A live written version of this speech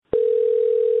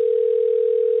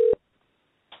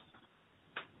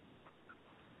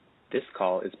This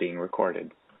call is being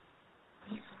recorded.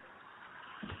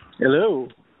 Hello.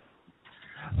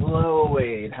 Hello,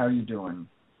 Wade. How are you doing?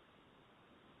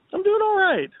 I'm doing all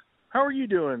right. How are you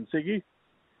doing, Siggy?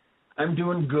 I'm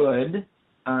doing good.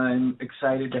 I'm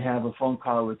excited to have a phone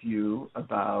call with you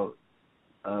about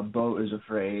Beau Is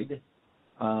Afraid.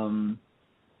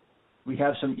 We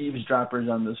have some eavesdroppers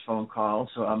on this phone call,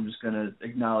 so I'm just going to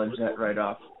acknowledge that right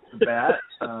off the bat.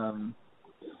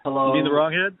 Hello. You mean the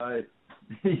wrong head?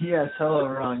 Yes, hello,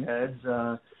 wrong heads.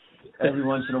 Every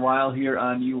once in a while here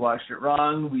on You Watched It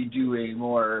Wrong, we do a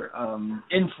more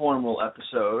informal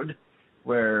episode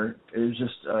where it's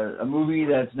just a movie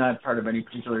that's not part of any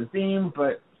particular theme,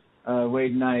 but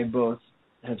Wade and I both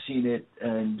have seen it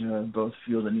and both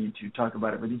feel the need to talk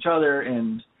about it with each other.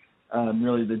 And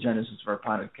really the genesis of our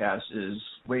podcast is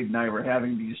Wade and I were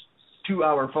having these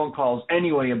 2-hour phone calls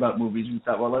anyway about movies. We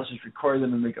thought, well, let's just record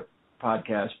them and make a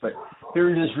podcast. But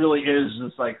here just really is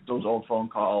just like those old phone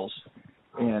calls,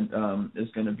 and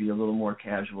it's going to be a little more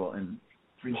casual and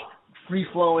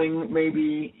free-flowing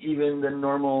maybe even than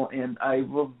normal, and I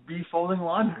will be folding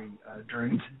laundry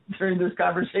during this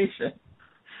conversation.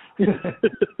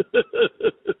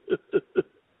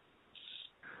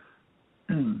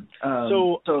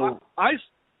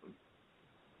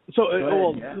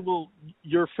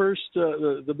 Your first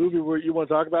the movie where you want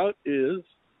to talk about is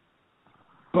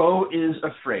Beau Is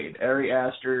Afraid, Ari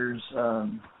Aster's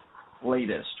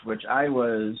latest, which I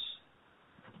was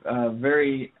I'm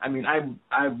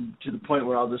to the point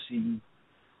where I'll just see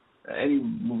any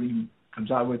movie he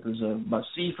comes out with is a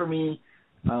must-see for me.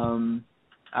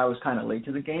 I was kind of late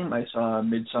to the game. I saw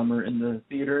Midsummer in the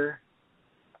theater,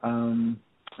 and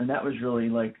that was really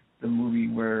like the movie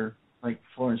where like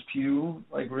Florence Pugh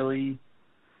like really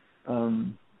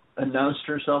announced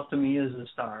herself to me as a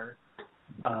star.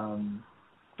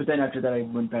 But then after that, I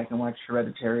went back and watched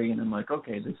Hereditary, and I'm like,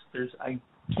 okay, I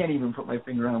can't even put my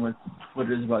finger on what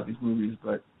it is about these movies,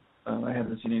 but I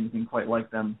haven't seen anything quite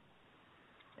like them.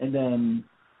 And then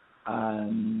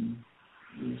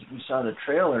we saw the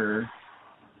trailer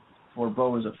for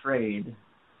Beau Is Afraid.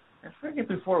 I forget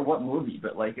before what movie,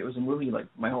 but like it was a movie like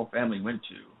my whole family went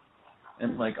to,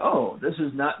 and like, oh, this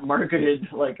is not marketed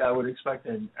like I would expect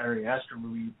an Ari Aster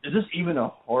movie. Is this even a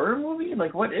horror movie?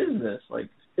 Like, what is this? Like,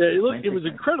 yeah, it was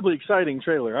an incredibly exciting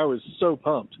trailer. I was so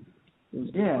pumped.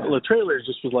 Yeah, the trailer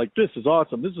just was like, this is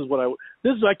awesome.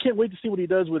 I can't wait to see what he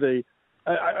does with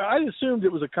I assumed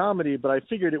it was a comedy, but I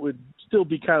figured it would still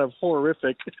be kind of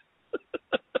horrific.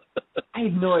 I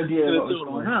had no idea what was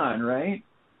going on, right?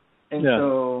 And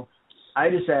so I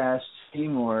just asked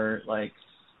Seymour, like,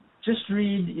 just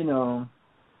read, can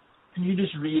you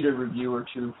just read a review or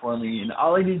two for me? And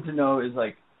all I need to know is,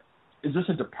 like, is this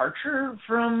a departure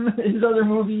from his other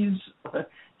movies,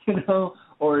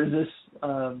 or is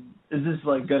this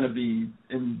like going to be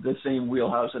in the same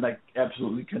wheelhouse? And I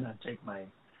absolutely cannot take my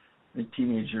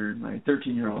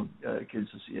 13-year-old kids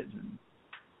to see it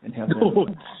and have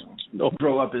them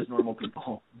grow up as normal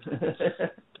people.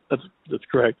 That's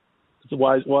correct. It's a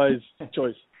wise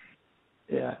choice.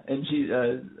 Yeah, and she,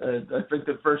 I think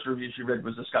the first review she read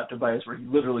was a Scott Tobias where he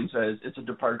literally says it's a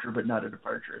departure but not a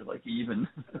departure. Like he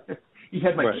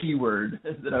had my keyword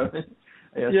that I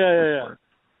asked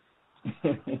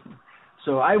for.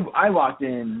 So I walked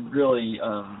in really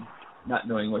not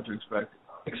knowing what to expect,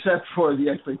 except for the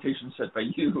expectations set by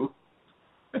you,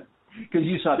 because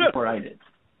you saw it before I did.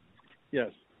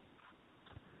 Yes.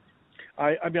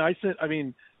 I sent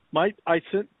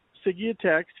Siggy a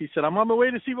text. He said, I'm on my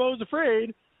way to see Beau Is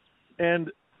Afraid.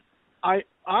 And I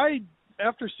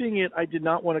after seeing it, I did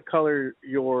not want to color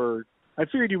I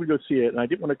figured you would go see it, and I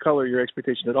didn't want to color your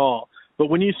expectation at all. But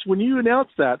when you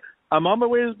announced that, I'm on my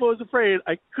way to Beau Is Afraid,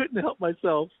 I couldn't help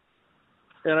myself.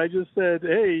 And I just said,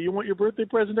 hey, you want your birthday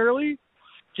present early?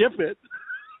 Skip it.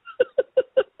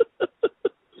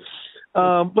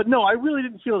 But no, I really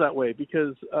didn't feel that way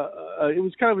because it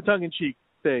was kind of a tongue-in-cheek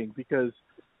thing because,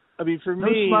 for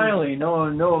me... No smiley, no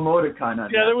emoticon on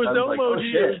that. Yeah, there was no like,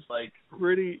 emoji. Oh, shit. Like,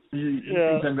 pretty... You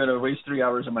think I'm going to waste 3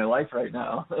 hours of my life right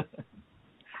now?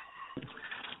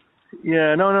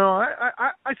 Yeah, no.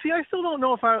 I see, I still don't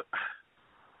know if I...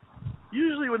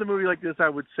 Usually with a movie like this, I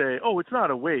would say, oh, it's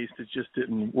not a waste. It just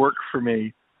didn't work for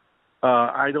me.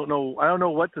 I don't know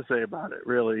what to say about it,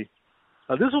 really.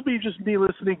 This will be just me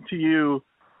listening to you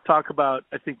talk about,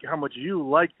 I think, how much you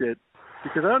liked it,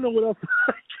 because I don't know what else to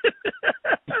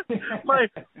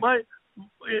like.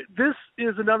 This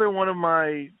is another one of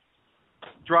my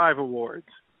Drive Awards.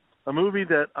 A movie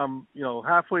that I'm,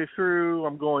 halfway through.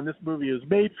 I'm going, this movie is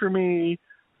made for me.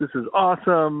 This is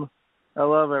awesome. I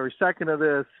love every second of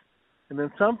this. and then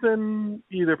something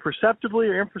either perceptibly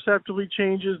or imperceptibly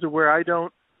changes to where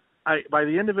by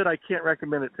the end of it, I can't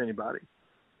recommend it to anybody.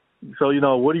 So,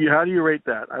 how do you rate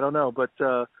that? I don't know, but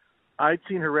I'd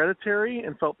seen Hereditary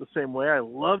and felt the same way. I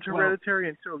loved Hereditary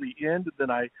until the end.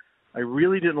 Then I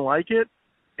really didn't like it,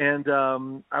 and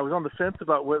I was on the fence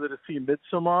about whether to see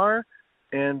Midsommar.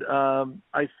 And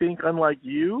I think, unlike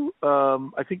you,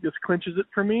 I think this clinches it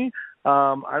for me.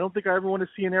 I don't think I ever want to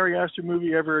see an Ari Aster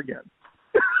movie ever again.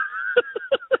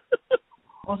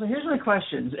 Well, so here's my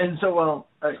questions. And so,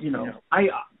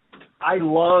 I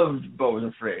loved Beau Is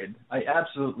Afraid. I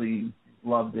absolutely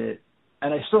loved it.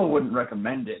 And I still wouldn't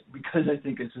recommend it because I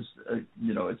think it's just,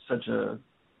 it's such a,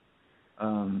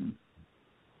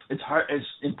 it's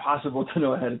impossible to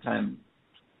know ahead of time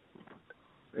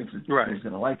if it's going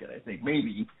to like it. I think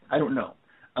maybe, I don't know.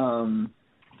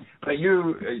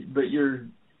 Here's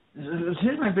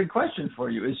my big question for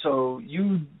you is, so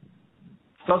you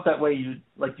felt that way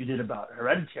like you did about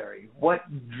Hereditary. What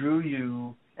drew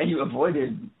you, and you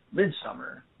avoided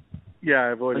Midsommar. Yeah,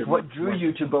 I avoided. What drew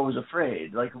you to Beau Is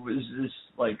Afraid? Was this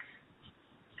like?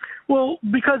 Well,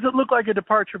 because it looked like a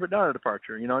departure, but not a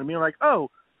departure. You know what I mean? Like, oh,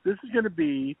 this is going to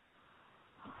be.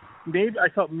 Maybe I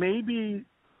thought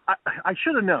I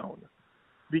should have known,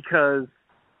 because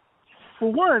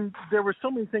for one, there were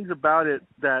so many things about it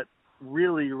that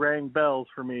really rang bells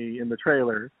for me in the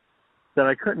trailer that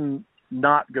I couldn't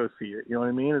not go see it. You know what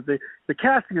I mean? The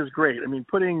casting is great. I mean,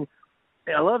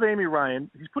 I love Amy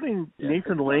Ryan. He's putting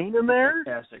Nathan Lane in there.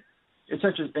 Fantastic. It's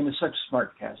such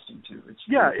smart casting too.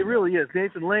 It really is.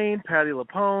 Nathan Lane, Patti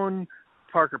LuPone,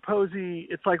 Parker Posey.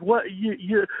 It's like what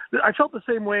you. I felt the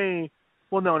same way.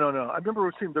 Well, no. I remember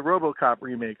seeing the RoboCop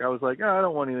remake. I was like, I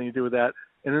don't want anything to do with that.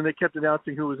 And then they kept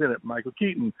announcing who was in it: Michael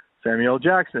Keaton, Samuel L.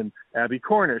 Jackson, Abby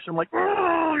Cornish. I'm like,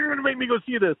 oh, you're gonna make me go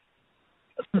see this.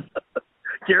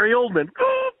 Gary Oldman.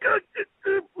 Oh, God.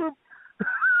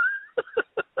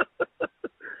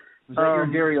 Was that your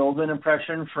Gary Oldman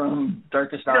impression from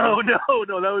Darkest Hour? No.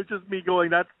 That was just me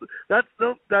going. That's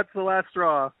the last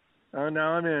straw. Now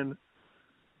I'm in.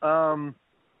 And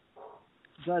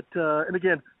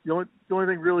again, the only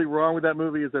thing really wrong with that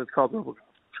movie is that it's called RoboCop.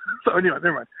 So anyway,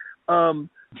 never mind.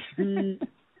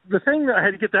 The thing that I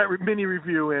had to get that mini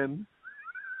review in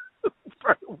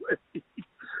right away.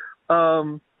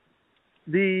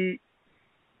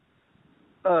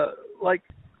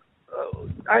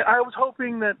 I was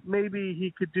hoping that maybe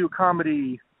he could do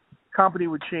comedy. Comedy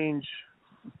would change.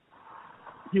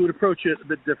 He would approach it a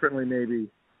bit differently, maybe.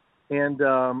 And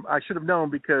I should have known,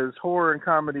 because horror and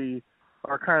comedy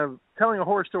are kind of, telling a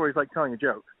horror story is like telling a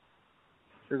joke.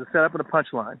 There's a setup and a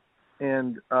punchline,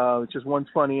 and it's just one's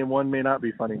funny and one may not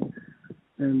be funny.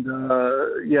 And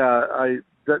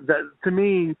that to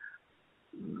me,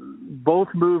 both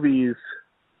movies,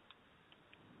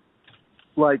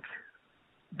 so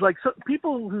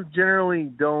people who generally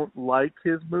don't like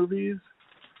his movies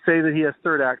say that he has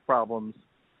third act problems,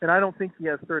 and I don't think he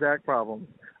has third act problems.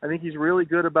 I think he's really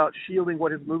good about shielding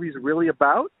what his movie's really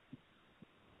about,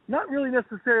 not really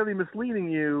necessarily misleading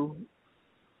you,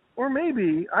 or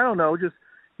maybe, I don't know, just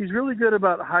he's really good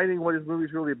about hiding what his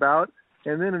movie's really about,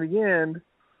 and then in the end,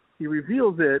 he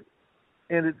reveals it,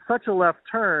 and it's such a left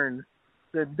turn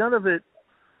that none of it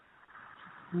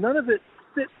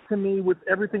fits to me with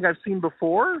everything I've seen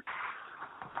before,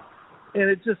 and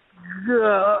it just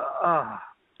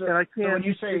and I can't. So when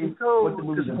you say what the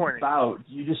movie's about,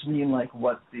 you just mean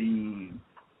what the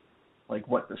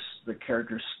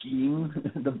character scheme,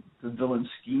 the villain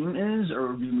scheme is,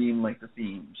 or do you mean the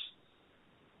themes?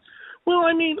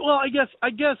 I guess.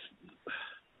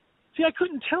 See, I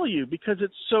couldn't tell you because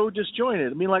it's so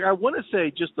disjointed. I mean, I want to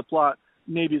say just the plot,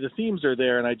 maybe the themes are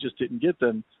there and I just didn't get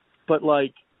them, but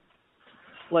I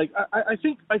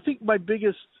think my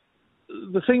biggest,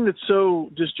 the thing that's so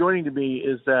disjointing to me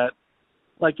is that,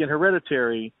 in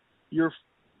Hereditary, you're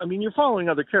following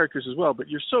other characters as well, but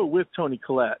you're so with Toni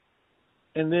Collette.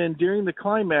 And then during the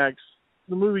climax,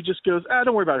 the movie just goes,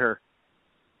 don't worry about her.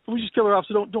 We just kill her off,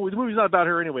 so don't. The movie's not about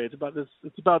her anyway. It's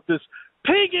about this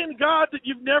pagan god that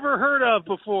you've never heard of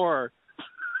before.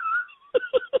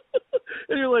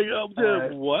 And you're like,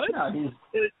 what? Yeah,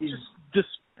 it just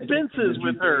dispenses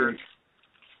with her.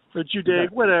 Or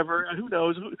Judaic, whatever. Who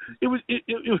knows? It was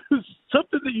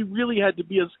something that you really had to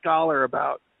be a scholar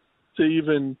about to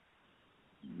even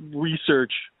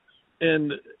research,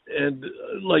 and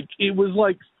it was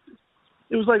like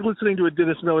listening to a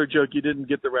Dennis Miller joke you didn't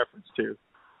get the reference to,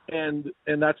 and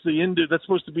that's the end. That's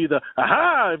supposed to be the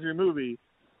aha of your movie.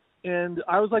 And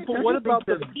I was like, well, what about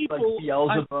the people?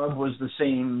 Beelzebub was the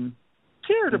same.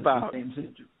 Cared about.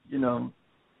 The same,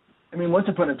 I mean, once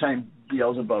upon a time,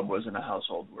 Beelzebub wasn't a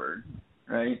household word,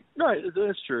 right? Right,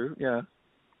 that's true. Yeah,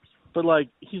 but like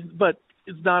but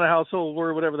it's not a household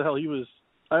word. Whatever the hell he was,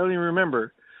 I don't even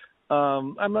remember.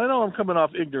 I know I'm coming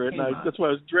off ignorant, and that's why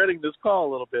I was dreading this call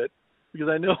a little bit, because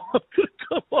I know I'm going to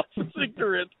come off as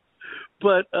ignorant.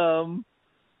 But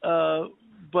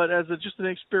as just an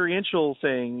experiential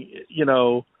thing, you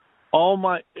know,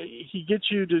 he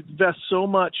gets you to invest so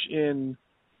much in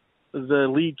the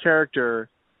lead character,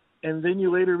 and then you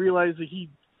later realize that he,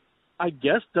 I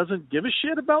guess, doesn't give a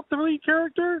shit about the lead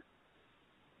character,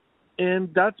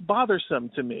 and that's bothersome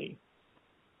to me.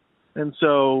 And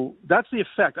so that's the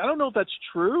effect. I don't know if that's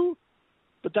true,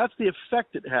 but that's the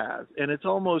effect it has. And it's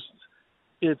almost,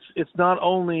 it's not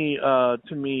only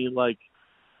to me like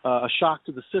a shock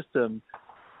to the system.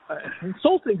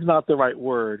 Insulting's not the right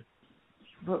word.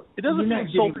 But it doesn't feel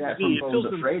insulting to me. It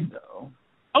feels afraid, though.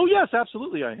 Oh yes,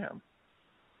 absolutely, I am.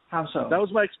 How so? That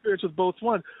was my experience with both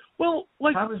ones. Well,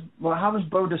 like how was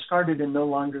Beau discarded and no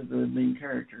longer the main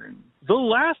character? The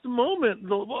last moment,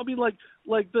 I mean,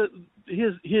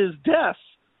 his death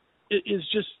is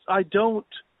just, I don't.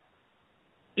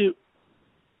 It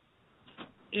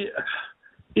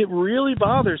really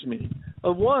bothers me.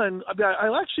 One, I mean,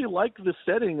 I actually like the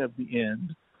setting of the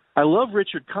end. I love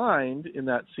Richard Kind in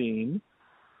that scene.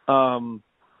 I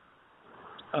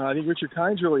think Richard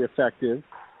Kind's really effective.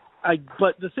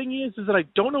 But the thing is that I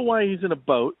don't know why he's in a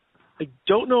boat. I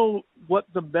don't know what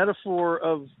the metaphor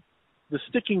of the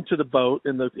sticking to the boat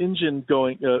and the engine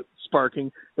going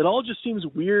sparking. It all just seems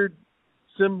weird.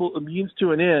 Means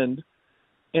to an end,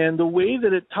 and the way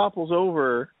that it topples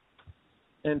over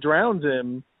and drowns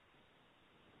him,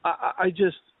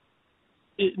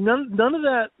 none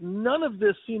of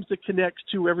this seems to connect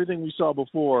to everything we saw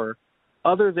before,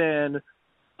 other than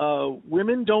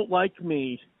women don't like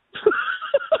me.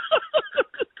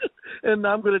 And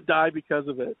I'm going to die because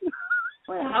of it.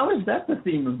 Wait, how is that the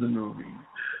theme of the movie?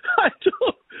 I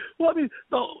don't. Well, I mean,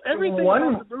 everything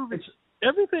about the movie.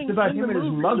 Everything it's about in him the and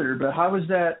movie, his mother, but how does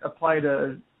that apply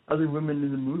to other women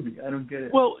in the movie? I don't get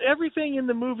it. Well, everything in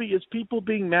the movie is people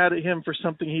being mad at him for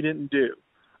something he didn't do.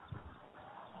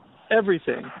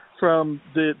 Everything, from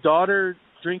the daughter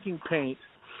drinking paint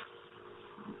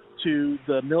to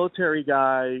the military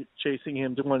guy chasing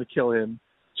him to want to kill him,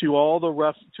 to all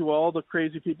the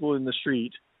crazy people in the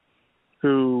street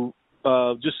who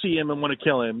just see him and want to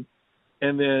kill him,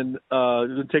 and then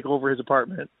take over his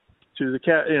apartment, to the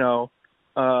cat, you know,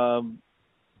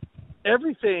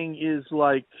 everything is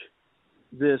like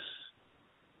this,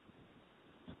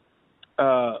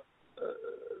 so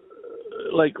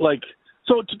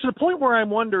to the point where I'm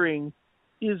wondering,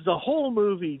 is the whole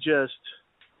movie just,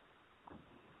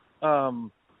 I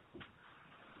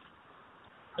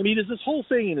mean, is this whole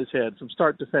thing in his head from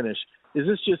start to finish? Is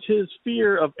this just his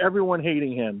fear of everyone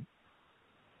hating him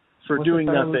for doing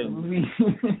nothing?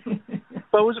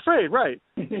 But was afraid, right?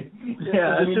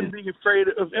 Yeah, I mean, him being afraid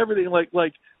of everything.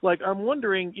 Like I'm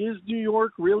wondering, is New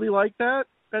York really like that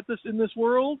in this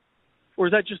world, or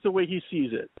is that just the way he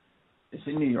sees it? Is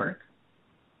he in New York?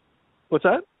 What's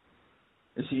that?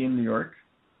 Is he in New York?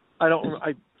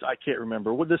 I can't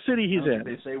remember. What the city he's in.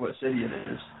 They say what city it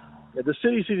is. Yeah, the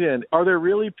city he's in. Are there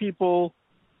really people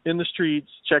in the streets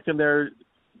checking their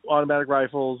automatic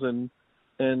rifles and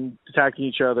attacking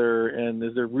each other? And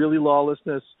is there really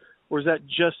lawlessness, or is that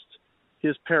just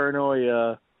his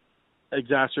paranoia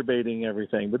exacerbating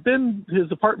everything? But then his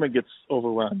apartment gets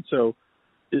overrun. So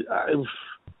is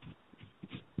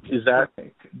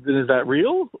that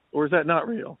real, or is that not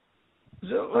real?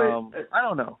 So, I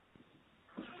don't know.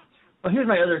 Well, here's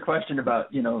my other question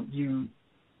about, you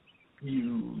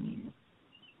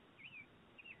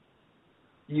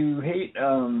hate,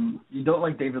 you don't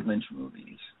like David Lynch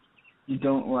movies. You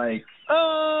don't like...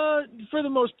 for the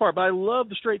most part, but I love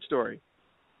The Straight Story.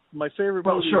 My favorite movie.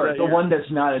 Well, sure, the one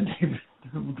that's not a David...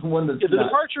 The one that's not...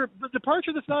 The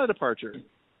departure that's not a departure.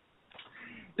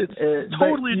 It's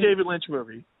totally a David Lynch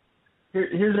movie.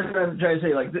 Here's what I'm trying to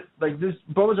say. Like this,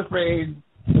 Beau Is Afraid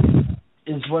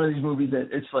is one of these movies that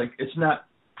it's not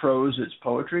prose, it's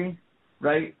poetry,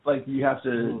 right? Like you have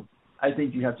to, I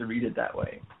think you have to read it that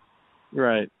way.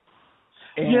 Right.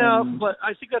 And yeah, but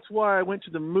I think that's why I went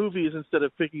to the movies instead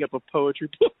of picking up a poetry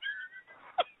book.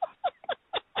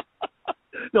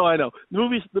 No, I know.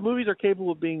 The movies are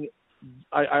capable of being,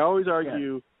 I always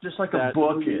argue, just like a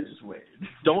book is, Wade.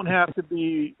 Don't have to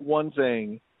be one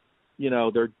thing. You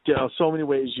know, there are so many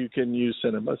ways you can use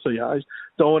cinema. So, yeah, I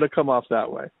don't want to come off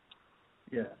that way.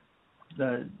 Yeah.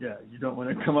 You don't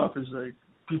want to come off as like,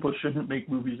 people shouldn't make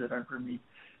movies that aren't for me.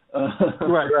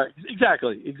 Right.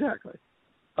 Exactly.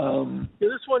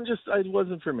 This one just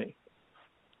wasn't for me.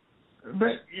 But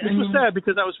Which was sad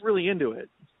because I was really into it.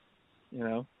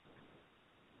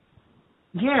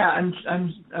 Yeah,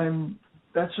 I'm.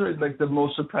 That's sort of like the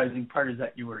most surprising part is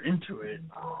that you were into it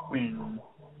when,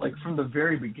 like, from the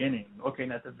very beginning. Okay,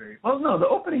 not the very. Well, no, the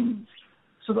opening.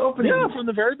 So the opening. Yeah, from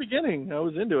the very beginning, I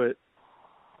was into it.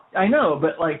 I know,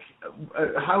 but like,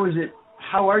 how is it?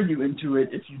 How are you into it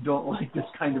if you don't like this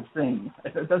kind of thing?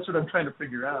 That's what I'm trying to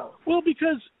figure out. Well,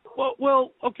 because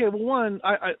okay. Well, one,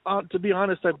 I to be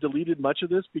honest, I've deleted much of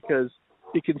this because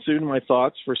it consumed my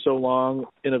thoughts for so long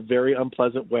in a very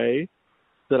unpleasant way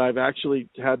that I've actually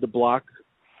had to block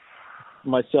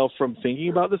myself from thinking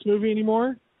about this movie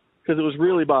anymore because it was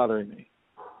really bothering me.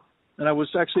 And I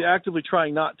was actually actively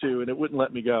trying not to, and it wouldn't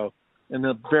let me go in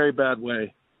a very bad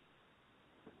way.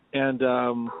 And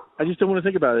I just don't want to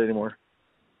think about it anymore.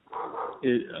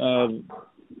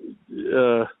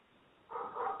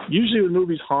 Usually when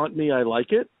movies haunt me, I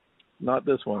like it. Not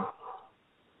this one.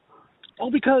 Oh,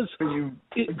 because you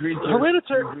agreed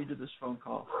to this phone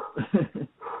call.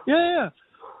 Yeah.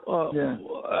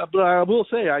 But I will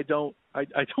say I don't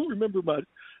remember much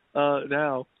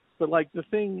now. But like the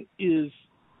thing is,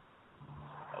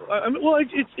 I mean, well,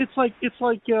 it's like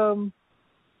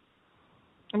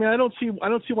I mean, I don't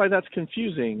see why that's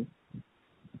confusing.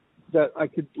 That I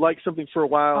could like something for a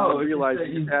while and realize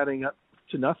it's adding up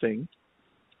to nothing.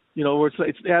 Or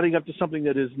it's adding up to something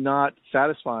that is not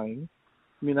satisfying.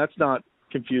 I mean, that's not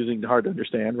confusing, hard to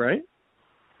understand, right?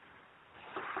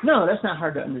 No, that's not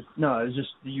hard to understand. No, it's just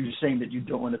you saying that you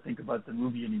don't want to think about the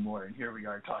movie anymore, and here we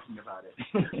are talking about it.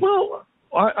 Well,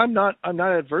 I'm not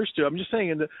adverse to it. I'm just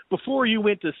saying before you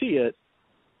went to see it,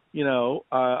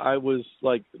 I was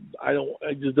like, I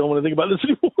just don't want to think about this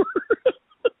anymore.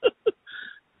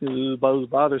 It was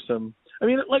bothersome. I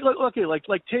mean, like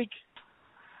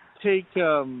take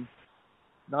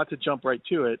not to jump right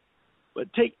to it,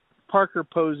 but take Parker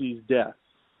Posey's death.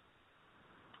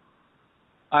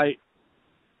 I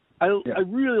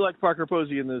really like Parker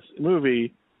Posey in this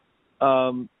movie,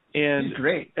 and she's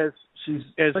great. She's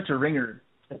such a ringer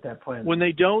at that point. When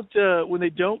they don't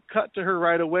cut to her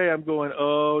right away, I'm going,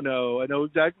 oh no, I know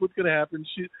exactly what's going to happen.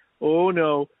 Oh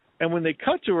no, and when they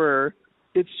cut to her,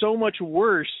 it's so much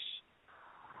worse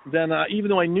than even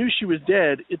though I knew she was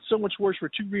dead. It's so much worse for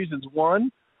two reasons.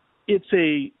 One, it's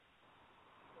a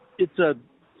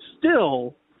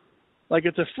still, like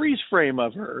it's a freeze frame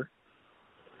of her.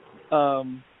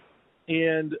 And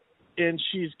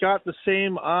she's got the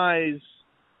same eyes,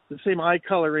 the same eye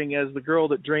coloring as the girl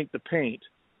that drank the paint,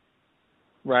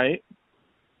 right?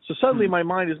 So suddenly my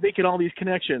mind is making all these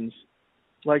connections.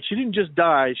 Like she didn't just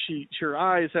die; her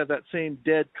eyes have that same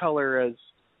dead color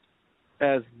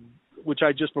as which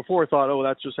I just before thought, oh,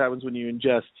 that just happens when you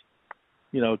ingest,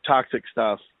 toxic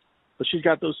stuff. But she's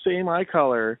got those same eye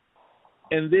color,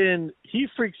 and then he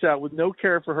freaks out with no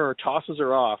care for her, tosses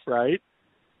her off, right?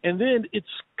 And then it's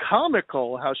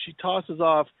comical how she tosses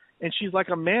off, and she's like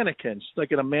a mannequin. She's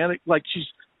like she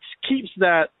keeps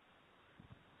that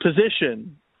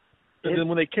position, and then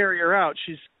when they carry her out,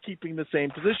 she's keeping the same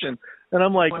position. And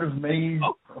I'm like, one of many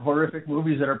horrific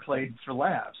movies that are played for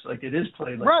laughs. Like it is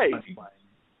played like right.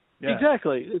 Yeah.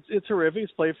 Exactly. It's horrific.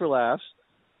 It's played for laughs.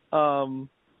 I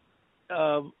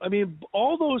mean,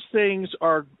 all those things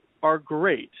are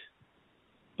great,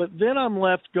 but then I'm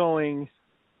left going,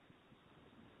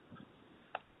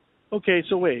 okay,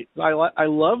 so wait. I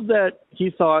love that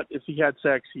he thought if he had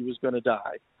sex, he was going to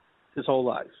die his whole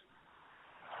life.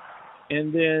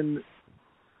 And then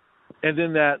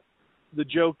that the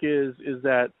joke is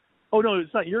that, oh, no,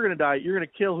 it's not you're going to die. You're going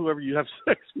to kill whoever you have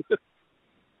sex with.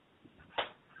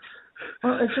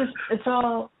 Well, it's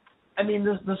all, I mean,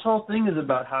 this whole thing is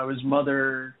about how his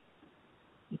mother,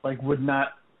 like, was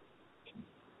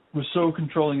so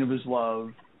controlling of his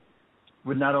love,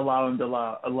 would not allow him to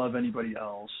love anybody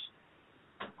else.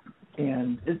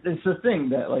 And it's the thing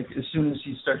that, like, as soon as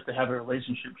he starts to have a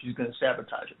relationship, she's going to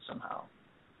sabotage it somehow.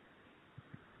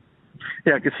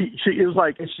 Yeah, because it was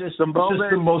like it's just the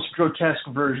most grotesque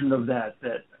version of that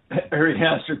Ari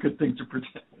Aster could think to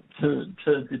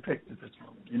depict at this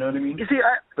moment. You know what I mean? You see,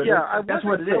 that's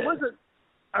what it is.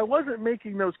 I wasn't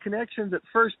making those connections at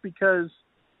first because,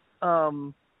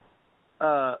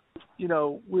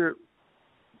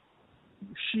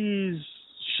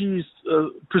 she's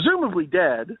presumably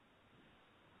dead,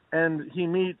 and he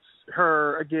meets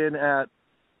her again at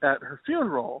her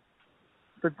funeral.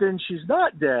 But then she's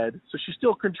not dead, so she's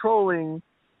still controlling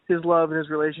his love and his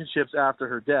relationships after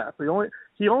her death.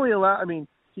 He only allowed. I mean,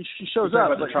 she shows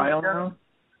up. About the trial now?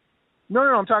 No,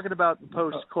 I'm talking about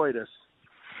post coitus.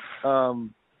 Oh,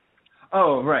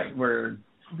 right, where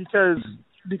because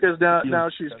now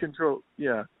she's controlled.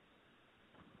 Yeah.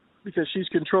 because she's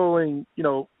controlling,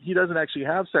 he doesn't actually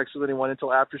have sex with anyone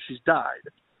until after she's died,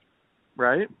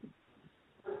 right?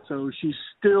 So she's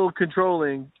still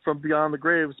controlling from beyond the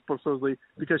grave, supposedly,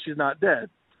 because she's not dead.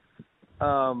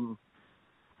 And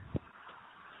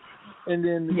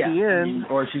then the end...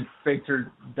 or she faked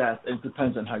her death. It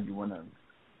depends on how you want to...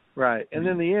 Right. And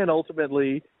then the end,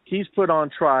 ultimately, he's put on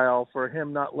trial for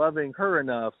him not loving her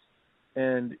enough,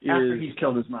 and after he's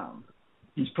killed his mom.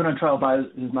 He's put on trial by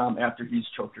his mom after he's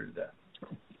choked her to death.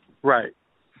 Right.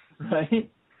 Right?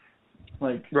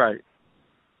 Right.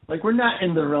 Like, we're not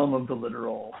in the realm of the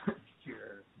literal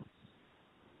here.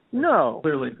 No.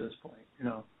 Clearly at this point,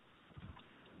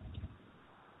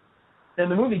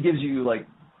 And the movie gives you,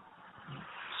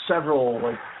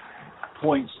 several,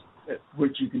 points at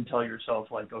which you can tell yourself,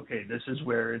 okay, this is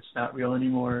where it's not real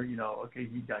anymore. Okay,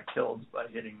 he got killed by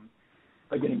getting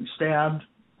stabbed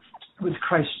with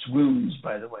Christ's wounds,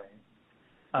 by the way.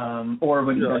 Or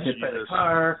when he got hit by the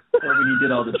car, or when he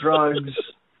did all the drugs,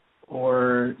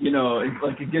 or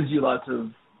it gives you lots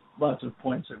of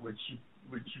points at which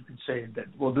you could say that,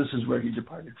 well, this is where he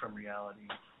departed from reality.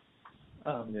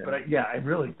 But I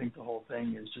really think the whole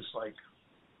thing is just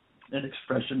an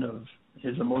expression of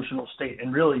his emotional state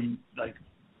and really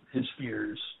his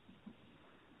fears.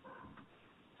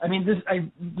 I mean,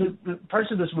 the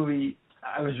parts of this movie,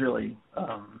 I was really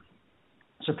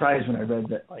surprised when I read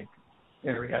that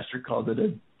Ari Aster called it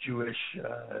a Jewish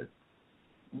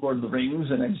Lord of the Rings,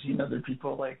 and I've seen other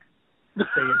people say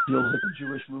it feels like a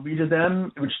Jewish movie to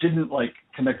them, which didn't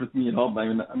connect with me at all.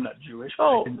 I'm not Jewish.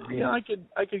 Oh,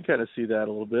 I can kind of see that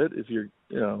a little bit if you're,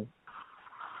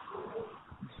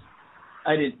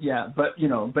 I did, but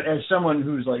as someone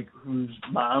whose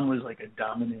mom was a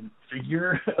dominant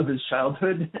figure of his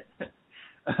childhood,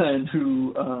 and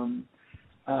who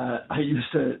I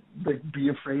used to be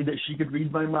afraid that she could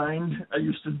read my mind. I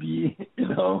used to be,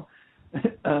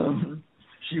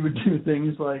 she would do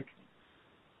things like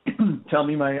tell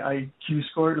me my IQ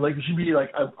score. She'd be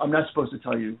like, I'm not supposed to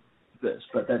tell you this,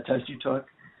 but that test you took,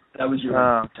 that was your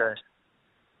okay.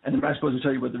 And I'm not supposed to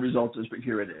tell you what the result is, but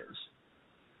here it is.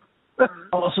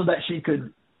 Also, that she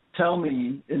could tell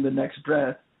me in the next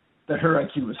breath that her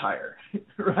IQ was higher,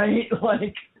 right?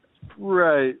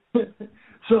 Right.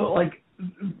 So,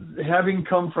 having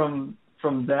come from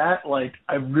that,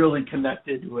 I really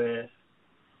connected with,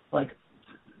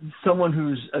 someone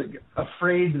who's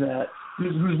afraid that,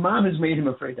 whose mom has made him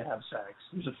afraid to have sex,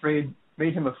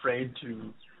 made him afraid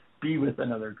to be with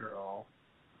another girl,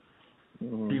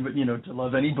 to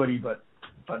love anybody but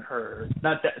her.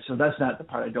 Not that, so that's not the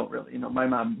part I don't really, my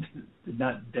mom did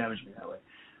not damage me that way.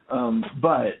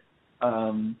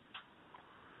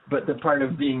 But the part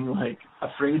of being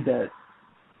afraid that,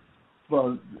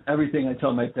 well, everything I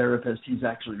tell my therapist, he's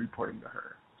actually reporting to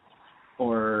her,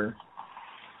 or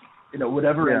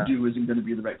whatever I do isn't going to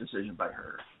be the right decision by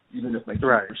her, even if my keys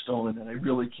were stolen, and I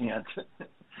really can't.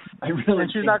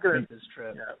 Not gonna make this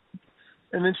trip. Yeah.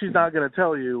 And then she's not going to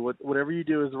tell you whatever you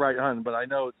do is right, hun. But I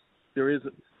know that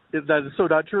is so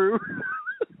not true.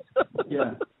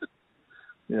 Yeah.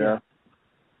 Yeah.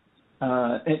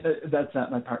 That's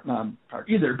not my mom part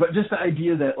either. But just the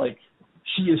idea that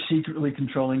she is secretly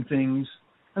controlling things.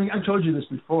 I mean, I've told you this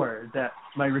before, that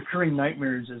my recurring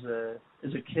nightmares as a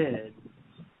kid,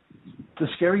 the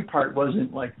scary part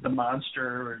wasn't the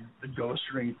monster or the ghost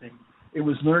or anything. It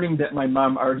was learning that my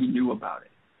mom already knew about it.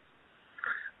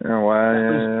 Oh,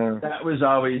 wow. That was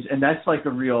always, and that's a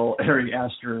real Ari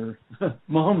Aster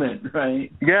moment,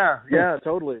 right? Yeah,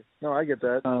 totally. No, I get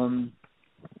that.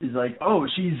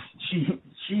 He's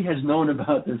she has known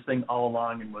about this thing all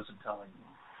along and wasn't telling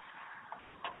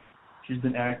me. She's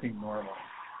been acting normal.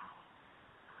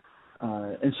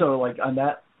 And so on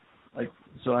that,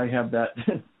 so I have that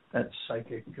that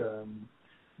psychic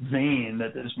vein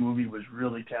that this movie was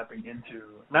really tapping into.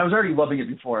 And I was already loving it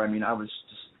before. I mean, I was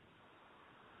just,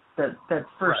 that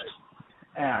first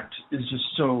act is just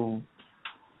so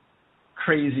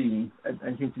crazy.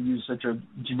 I hate to use such a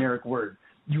generic word.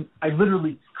 I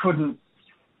literally couldn't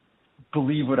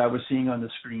believe what I was seeing on the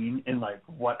screen and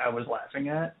what I was laughing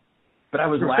at. But I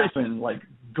was laughing,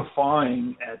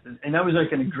 guffawing at this. And that was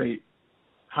in a great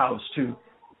house too,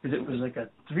 because it was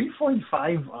a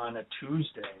 3:45 on a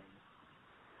Tuesday,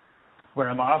 where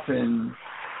I'm often,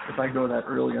 if I go that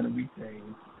early on a weekday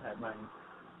at my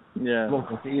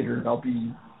local theater, I'll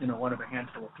be one of a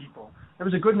handful of people. There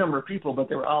was a good number of people, but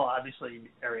they were all obviously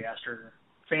Ari Aster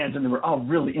fans, and they were all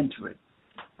really into it.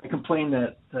 I complain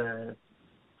that the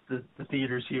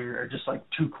theaters here are just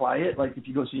too quiet. If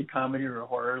you go see a comedy or a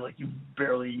horror, you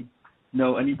barely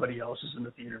know anybody else is in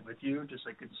the theater with you. Just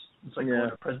it's going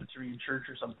to a Presbyterian church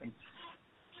or something.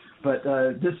 But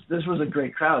this was a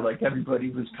great crowd. Like everybody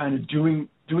was kind of doing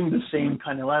the same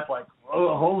kind of laugh, like,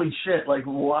 oh, holy shit, like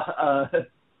what?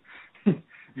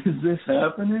 Is this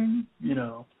happening? You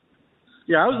know.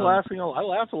 Yeah, I was laughing. I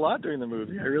laughed a lot during the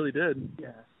movie. I really did.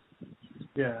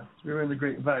 Yeah, we were in the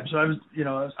great vibe. So I was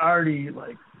already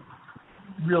like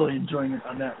really enjoying it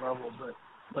on that level. But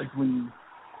like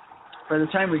by the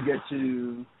time we get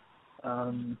to,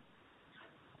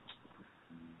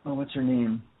 what's her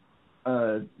name?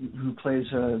 Who plays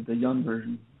the young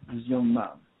version, his young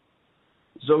mom?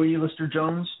 Zoe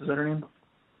Lister-Jones, is that her name?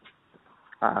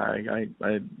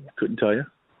 I couldn't tell you.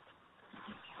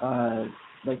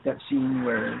 Like that scene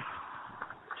where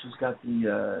she's got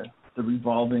the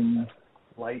revolving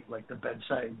light, like the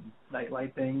bedside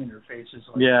nightlight thing, and her face is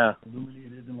like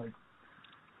illuminated in like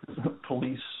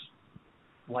police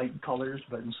light colors,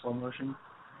 but in slow motion.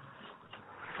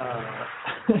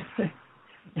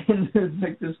 And there's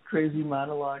like this crazy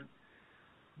monologue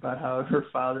about how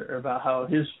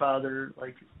his father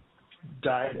like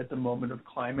died at the moment of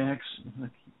climax.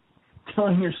 Like,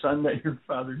 telling your son that your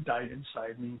father died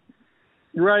inside me.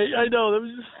 Right, I know, that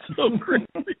was just so crazy.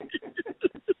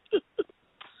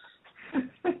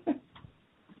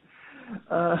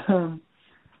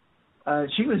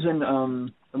 She was in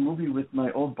a movie with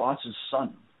my old boss's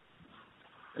son.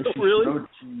 Really?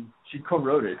 She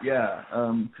co-wrote it, yeah.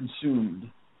 Consumed,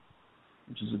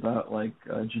 which is about like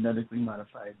genetically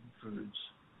modified foods.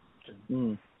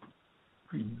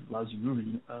 Pretty lousy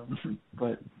movie,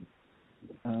 but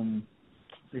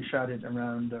they shot it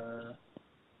around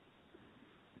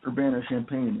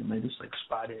Urbana-Champaign, and they just like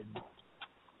spotted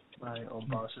my old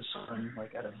boss's son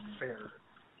like at a fair,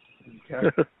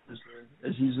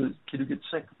 as he's a kid who gets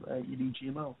sick by eating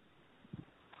GMO.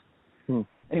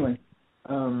 Anyway,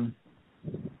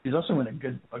 he's also in a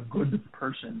good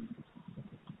person.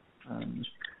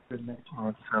 Good next.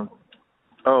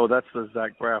 Oh, that's the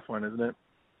Zach Braff one, isn't it?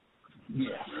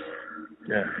 Yeah.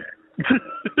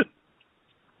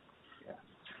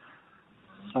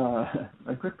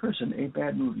 A good person, a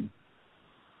bad movie.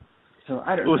 So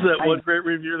I don't know. Was that one great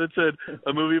review that said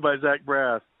a movie by Zach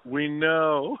Braff? We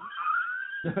know.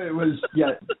 It was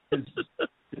that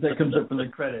comes up in the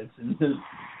credits, and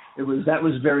that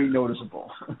was very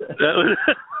noticeable.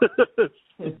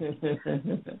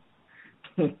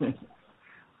 It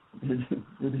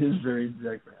is very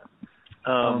Zach Braff.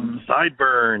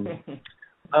 Sideburn.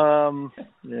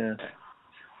 Yeah.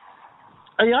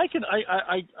 I mean, I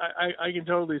can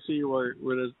totally see where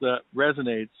that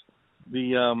resonates.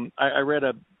 I read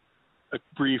a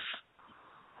brief.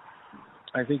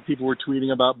 I think people were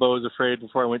tweeting about Beau Is Afraid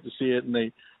before I went to see it, and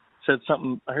they said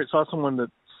something. Saw someone that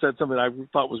said something I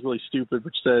thought was really stupid,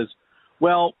 which says,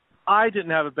 "Well, I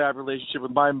didn't have a bad relationship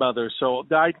with my mother, so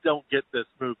I don't get this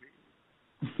movie."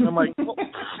 And I'm like, well,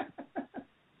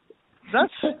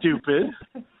 that's stupid.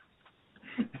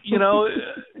 You know,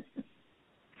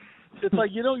 it's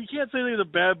like, you can't say it's a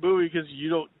bad movie because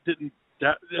you didn't.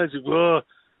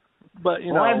 But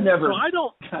you know, I've never. So I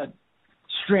don't. Got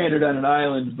stranded on an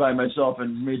island by myself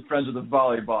and made friends with a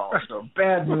volleyball. So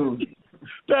bad movie.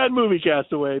 Bad movie,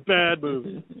 Castaway. Bad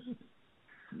movie.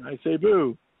 I say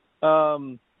boo.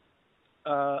 Remind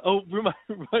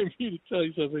me to tell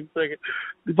you something in a second.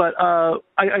 But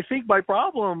I think my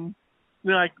problem,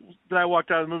 that I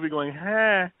walked out of the movie going,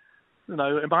 am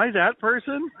I that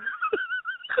person?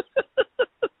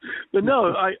 But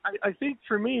no, I think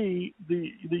for me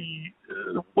it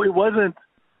wasn't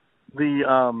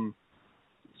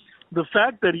the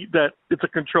fact that it's a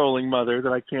controlling mother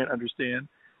that I can't understand.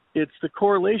 It's the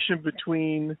correlation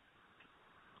between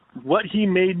what he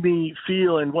made me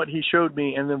feel and what he showed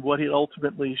me, and then what he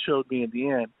ultimately showed me in the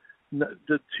end.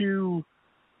 The two,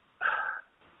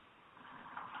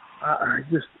 I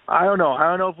don't know. I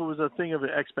don't know if it was a thing of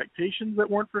expectations that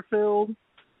weren't fulfilled,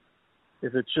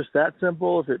 if it's just that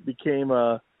simple, if it became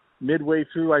midway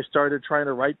through I started trying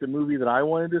to write the movie that I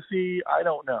wanted to see. I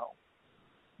don't know.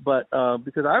 But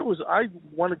because I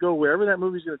want to go wherever that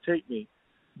movie's going to take me.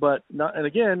 But not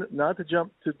to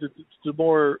jump to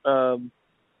more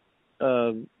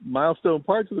milestone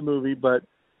parts of the movie, but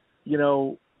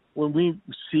when we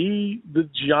see the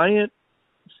giant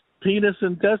penis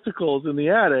and testicles in the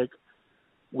attic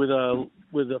with a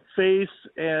face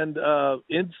and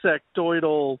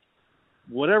insectoidal,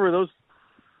 whatever those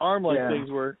arm-like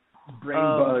things were,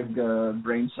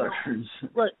 brain suckers,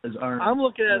 right? As arms. I'm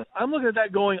looking at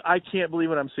that going, I can't believe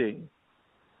what I'm seeing.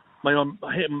 My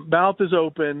mouth is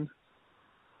open.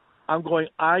 I'm going,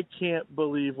 I can't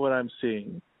believe what I'm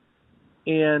seeing.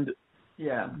 And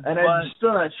I'm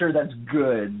still not sure that's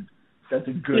good. That's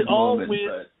a good moment.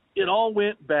 It all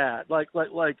went bad. Like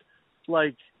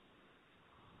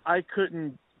I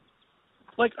couldn't,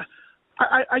 like,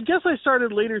 I guess I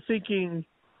started later thinking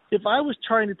if I was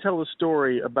trying to tell a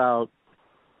story about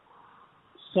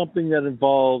something that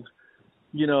involved,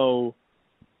 you know,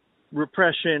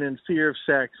 repression and fear of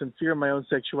sex and fear of my own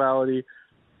sexuality,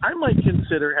 I might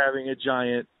consider having a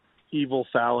giant evil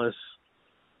phallus,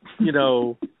 you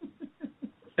know,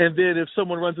 and then if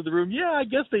someone runs in the room, yeah, I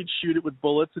guess they'd shoot it with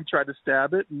bullets and try to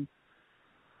stab it. And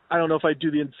I don't know if I'd do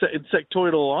the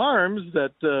insectoidal arms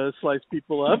that slice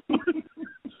people up.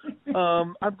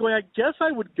 I'm going, I guess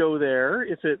I would go there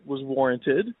if it was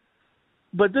warranted.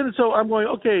 But then, so I'm going,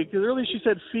 okay, because earlier she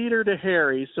said feed her to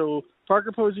Harry. So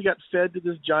Parker Posey got fed to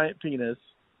this giant penis.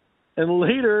 And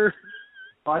later...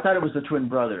 Oh, I thought it was the twin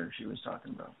brother she was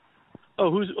talking about.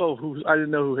 Who's I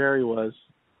didn't know who Harry was.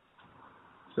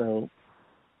 So...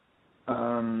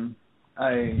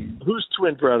 who's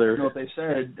twin brother? You know what they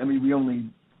said? I mean, we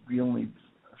only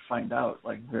find out,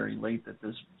 like, very late that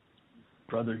this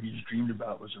brother he's dreamed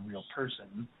about was a real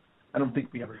person. I don't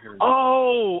think we ever hear that.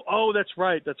 Oh, that's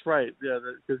right. Yeah,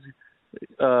 because,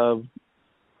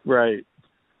 right.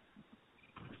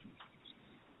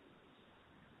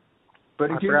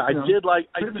 But again, I did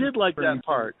like that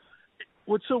part.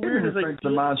 What's so weird is the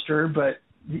monster, but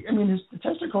the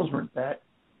testicles weren't that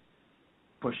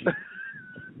bushy.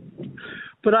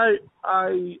 But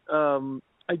I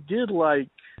did like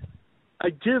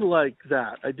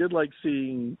that. I did like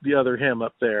seeing the other him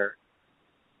up there,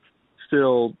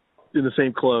 still in the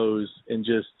same clothes and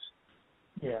just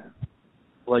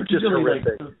just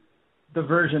horrific. Like the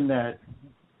version that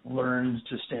learned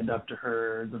to stand up to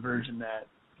her, the version that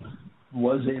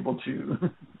was able to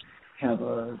have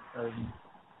a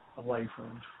life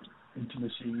of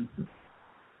intimacy.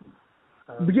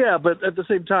 But at the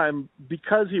same time,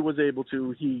 because he was able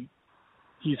to,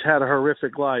 he's had a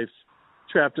horrific life,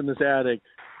 trapped in this attic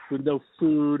with no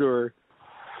food or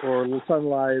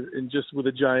sunlight, and just with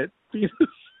a giant penis.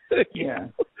 Yeah,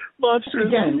 monstrous.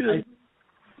 Again,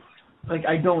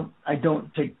 I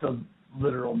don't take the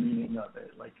literal meaning of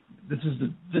it. Like this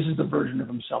is the version of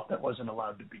himself that wasn't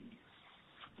allowed to be.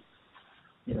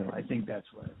 You know, I think that's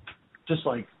what just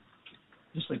like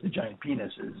the giant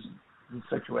penis is the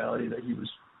sexuality that he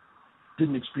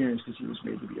didn't experience because he was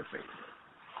made to be afraid of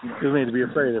it. You know, he was made to be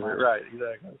afraid of it, right?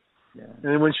 Exactly. Yeah.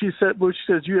 And when she says,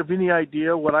 "Do you have any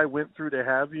idea what I went through to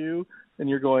have you?" and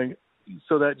you're going,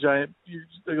 so that giant,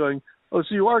 you're going, oh,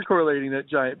 so you are correlating that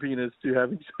giant penis to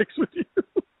having sex with you.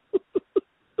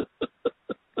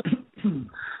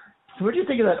 So what do you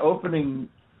think of that opening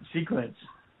sequence?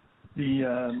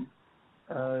 The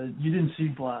you didn't see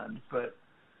Blonde, but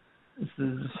it's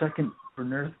the second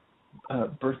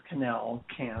birth canal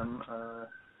cam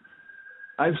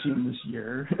I've seen this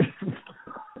year.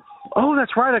 Oh,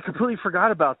 that's right. I completely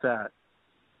forgot about that.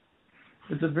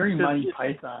 It's a very Monty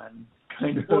Python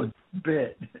kind of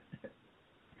bit.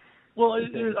 Well,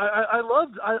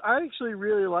 I actually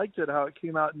really liked it, how it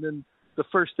came out, and then the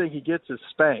first thing he gets is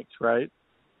spanked, right?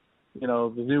 You know,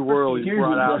 the new world he's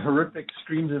brought out. The horrific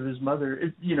screams of his mother.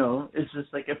 It's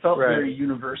just like, it felt very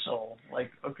universal.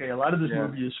 Like, okay, a lot of this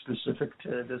movie is specific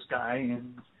to this guy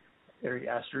and Ari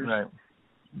Aster's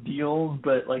deal,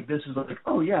 but like this is like,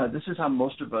 oh yeah, this is how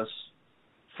most of us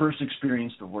first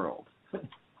experience the world.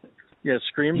 Yeah,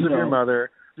 screams of your mother.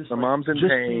 The mom's in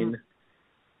pain.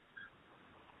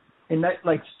 And that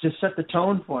like just set the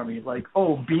tone for me. Like,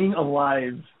 oh, being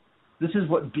alive. This is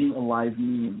what being alive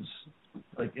means.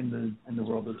 Like in the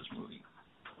world of this movie.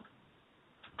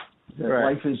 That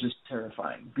life is just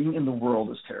terrifying. Being in the world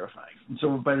is terrifying. And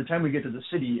so by the time we get to the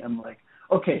city, I'm like,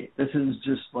 okay, this is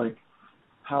just like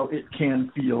how it can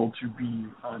feel to be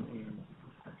on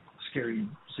a scary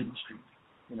city street,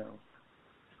 you know.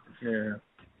 Yeah.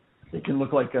 It can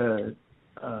look like a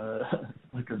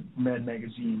Mad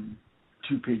Magazine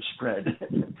 2-page spread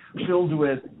filled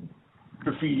with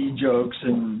graffiti jokes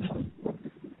and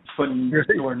funny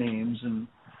store names and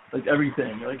like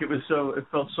everything. Like it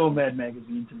felt so Mad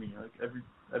Magazine to me. Like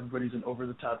everybody's an over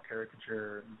the top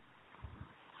caricature.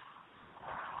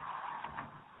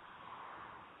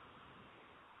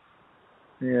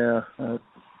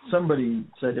 Somebody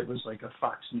said it was like a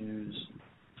Fox News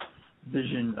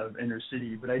vision of inner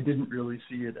city, but I didn't really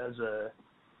see it as a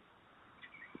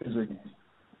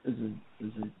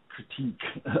critique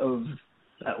of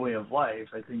that way of life.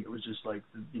 I think it was just like,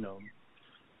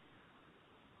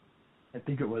 I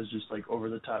think it was just like over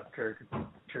the top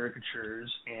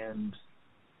caricatures, and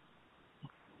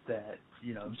that,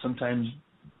 sometimes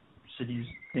cities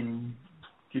can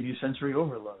give you sensory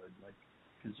overload, like,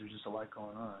 because there's just a lot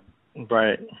going on.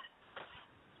 Right.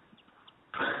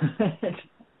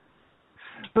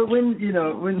 But when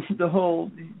the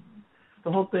whole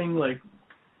the whole thing, like,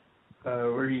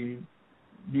 where he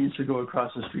needs to go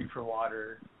across the street for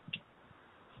water,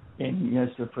 and he has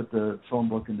to put the phone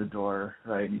book in the door,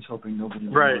 right? And he's hoping nobody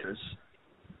will notice.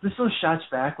 This those shots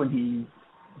back when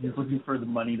he's looking for the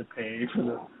money to pay for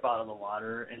the bottle of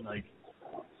water, and like,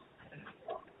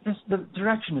 the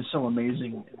direction is so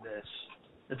amazing in this.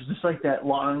 It's just like that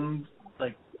long,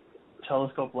 like,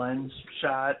 telescope lens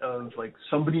shot of like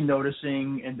somebody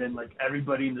noticing, and then like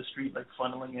everybody in the street like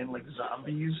funneling in like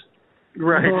zombies,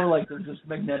 right? Or like there's this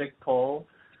magnetic pull.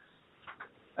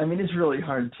 I mean, it's really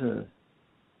hard to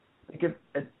like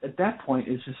at that point.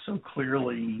 It's just so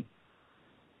clearly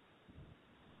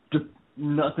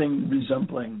nothing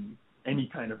resembling any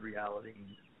kind of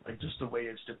reality, like just the way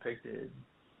it's depicted.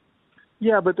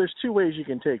 Yeah, but there's two ways you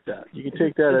can take that. You can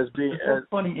take that as being as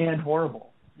funny and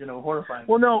horrible, horrifying.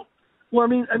 Well, no. Well,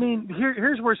 I mean,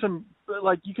 here's where some,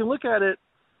 like, you can look at it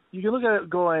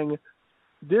going,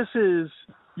 this is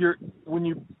when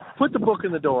you put the book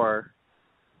in the door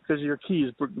because your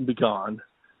keys be gone,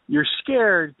 you're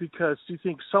scared because you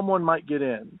think someone might get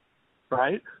in,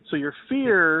 right? So your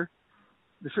fear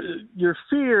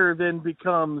then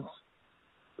becomes,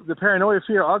 the paranoia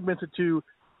fear augmented to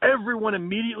everyone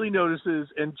immediately notices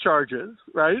and charges,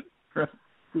 right?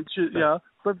 Which is, yeah.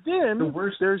 But then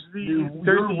there's the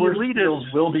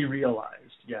elitist will be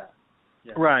realized. Yeah.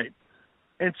 Right.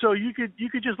 And so you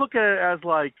could just look at it as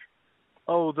like,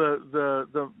 oh,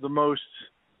 the most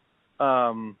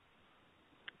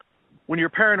when you're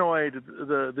paranoid,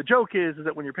 the joke is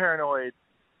that when you're paranoid,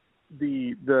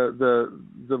 the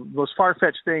most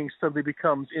far-fetched thing suddenly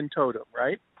becomes in totem,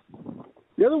 right?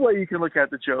 The other way you can look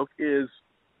at the joke is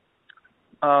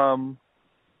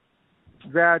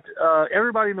that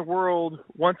everybody in the world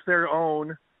wants their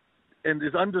own and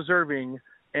is undeserving,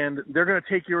 and they're going to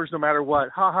take yours no matter what.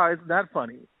 Ha ha, isn't that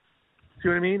funny? See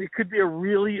what I mean? It could be a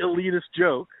really elitist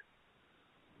joke,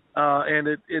 and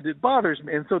it bothers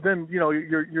me. And so then,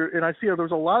 you're and I see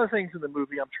there's a lot of things in the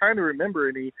movie. I'm trying to remember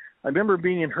any. I remember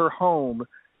being in her home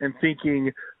and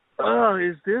thinking, oh,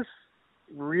 is this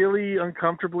really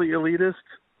uncomfortably elitist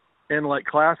and like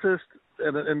classist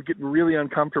and getting really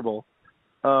uncomfortable?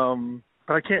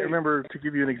 But I can't remember to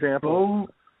give you an example.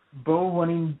 Beau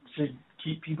wanting to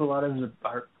keep people out of his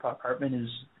apartment is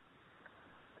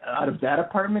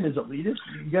elitist.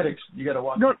 You gotta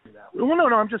walk through that. Well, no.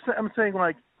 I'm saying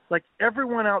like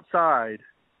everyone outside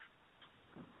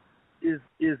is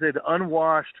an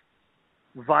unwashed,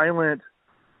 violent,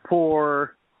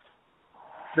 poor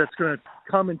that's going to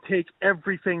come and take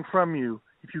everything from you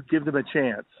if you give them a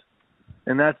chance,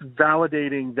 and that's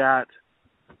validating that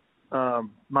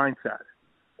mindset.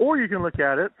 Or you can look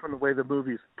at it from the way the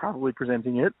movie's probably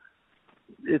presenting it.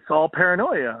 It's all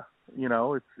paranoia,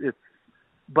 It's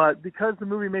but because the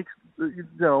movie makes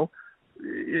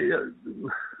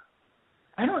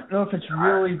I don't know if it's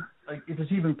really like if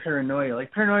it's even paranoia.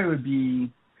 Like paranoia would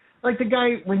be like the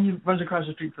guy when he runs across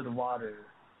the street for the water.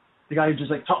 The guy who's just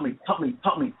like help me,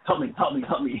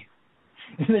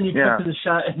 and then you cut to the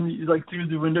shot and he's like through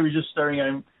the window. He's just staring at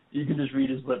him. You can just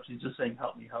read his lips. He's just saying,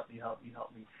 help me.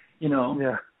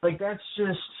 Yeah. Like that's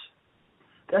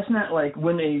not like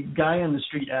when a guy on the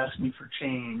street asks me for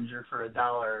change or for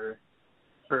 $1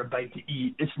 for a bite to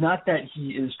eat. It's not that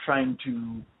he is trying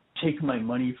to take my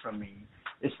money from me.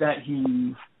 It's that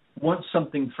he wants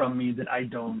something from me that I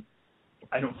don't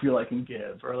feel I can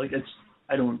give, or like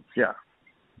I don't. Yeah.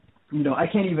 I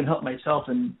can't even help myself,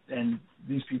 and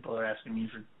these people are asking me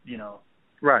for,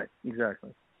 Right.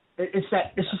 Exactly. It's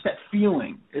just that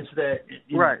feeling. It's that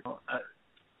right.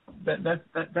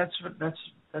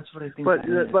 That's what I think. But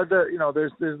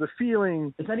there's the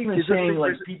feeling. It's not even saying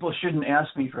like people shouldn't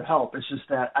ask me for help. It's just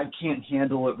that I can't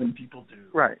handle it when people do.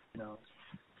 Right.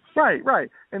 Right.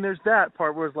 And there's that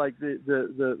part where it's like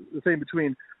the thing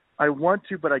between I want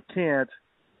to but I can't,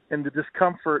 and the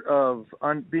discomfort of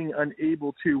being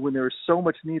unable to when there's so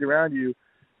much need around you,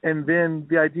 and then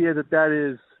the idea that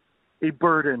is a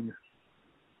burden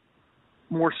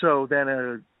more so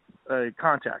than a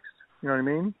context. You know what I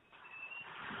mean?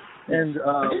 And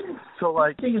so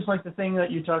like I think it's like the thing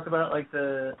that you talk about, like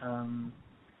the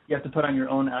you have to put on your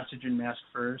own oxygen mask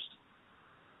first.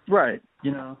 Right.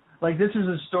 Like this is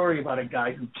a story about a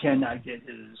guy who cannot get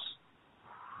his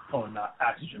own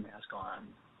oxygen mask on.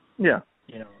 Yeah.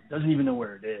 Doesn't even know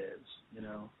where it is.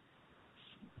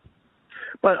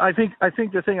 But I think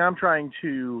the thing I'm trying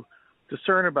to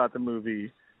discern about the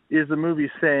movie is the movie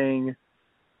saying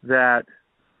that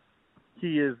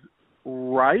he is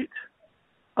right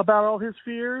about all his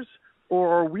fears, or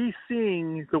are we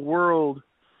seeing the world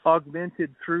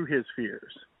augmented through his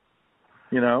fears?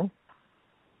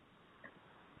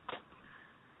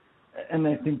 and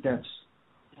I think that's,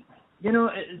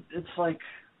 it's like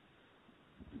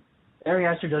Ari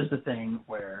Aster does the thing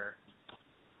where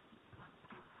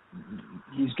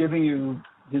he's giving you,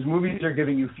 his movies are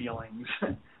giving you feelings.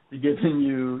 They're giving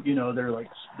you,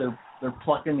 they're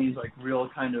plucking these like real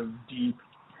kind of deep,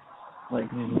 like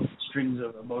strings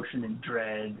of emotion and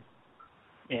dread,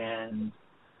 and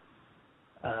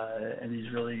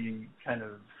these really kind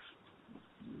of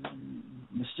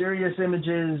mysterious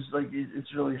images. Like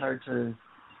it's really hard to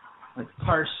like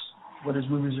parse what his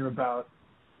movies are about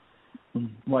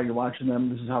while you're watching them.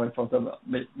 This is how I felt about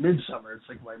Midsummer. It's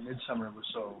like why Midsummer was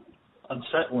so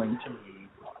unsettling to me.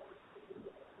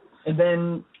 And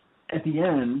then at the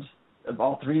end of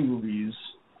all three movies,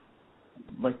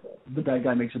 like the bad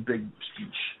guy makes a big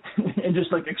speech and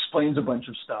just like explains a bunch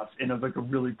of stuff in a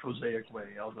really prosaic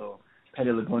way, although Patti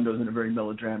LuPone does in a very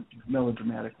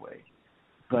melodramatic way.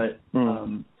 But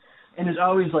and it's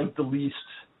always like the least.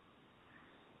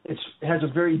 It has a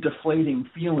very deflating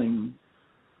feeling,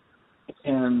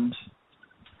 and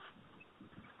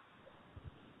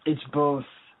it's both.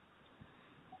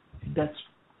 That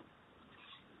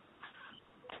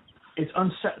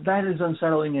is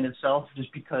unsettling in itself,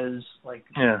 just because like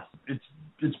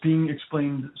it's being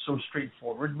explained so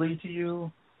straightforwardly to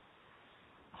you,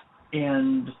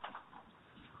 and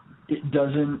it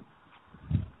doesn't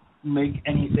make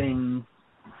anything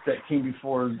that came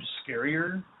before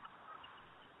scarier.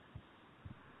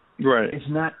 Right. It's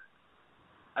not.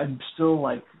 I'm still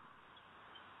like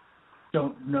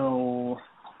don't know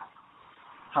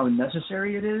how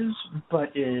necessary it is,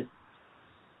 but it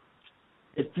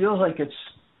feels like it's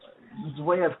the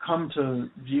way I've come to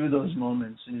view those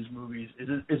moments in his movies.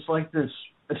 It's like this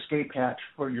escape hatch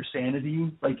for your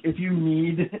sanity. Like if you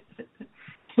need,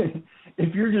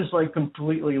 if you're just like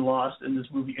completely lost in this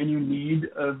movie and you need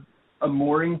a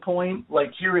mooring point,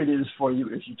 like here it is for you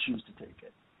if you choose to take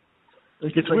it.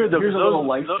 Like it's weird. Here's a little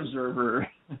life preserver.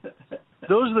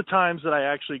 Those are the times that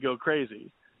I actually go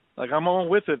crazy. Like I'm all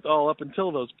with it all up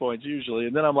until those points usually,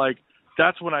 and then I'm like,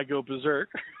 that's when I go berserk.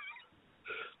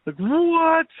 Like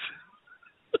what?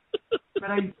 But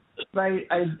I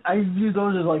view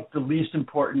those as like the least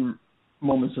important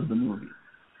moments of the movie.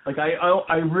 Like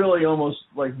I really almost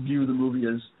like view the movie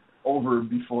as over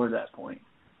before that point.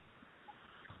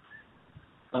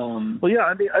 Well,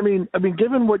 yeah, I mean,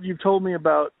 given what you've told me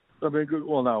about,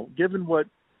 given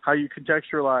how you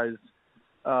contextualize,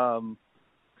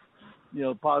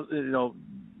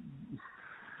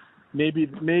 maybe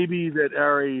that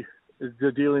Ari is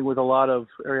dealing with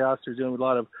Ari Aster is dealing with a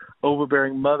lot of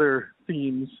overbearing mother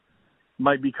themes,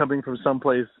 might be coming from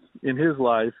someplace in his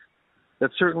life.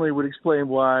 That certainly would explain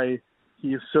why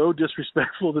he is so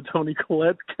disrespectful to Toni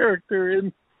Collette's character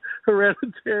in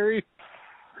Hereditary.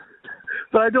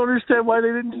 But I don't understand why they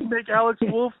didn't make Alex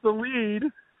Wolff the lead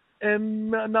and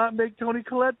not make Toni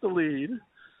Collette the lead.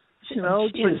 She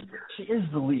is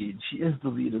the lead. She is the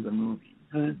lead of the movie.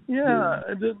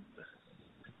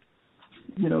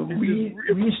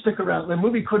 We stick around. The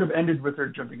movie could have ended with her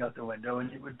jumping out the window,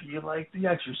 and it would be like The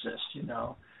Exorcist,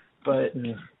 But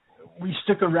we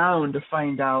stick around to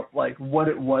find out like what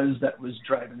it was that was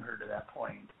driving her to that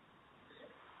point.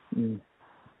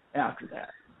 After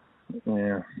that.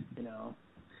 Yeah.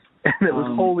 And it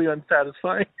was wholly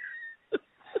unsatisfying.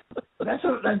 That's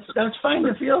fine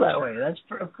to feel that way.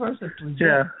 Of course it's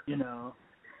legit. Yeah.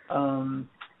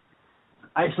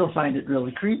 I still find it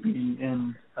really creepy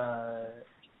and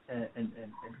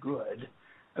good.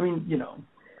 I mean,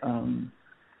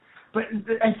 but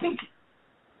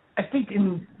I think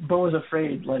in Beau Is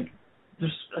Afraid, like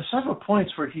there's several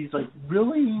points where he's like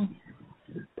really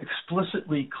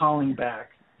explicitly calling back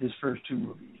his first two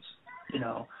movies.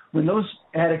 When those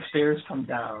attic stairs come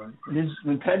down,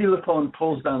 when Patti LuPone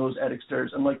pulls down those attic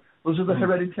stairs, I'm like, those are the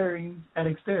Hereditary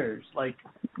attic stairs. Like,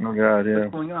 oh God, yeah.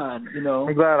 What's going on?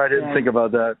 I'm glad I didn't think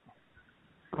about that.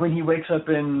 When he wakes up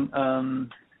in,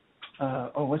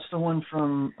 what's the one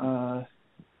from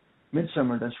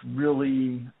Midsummer that's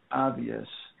really obvious?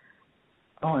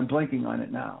 Oh, I'm blanking on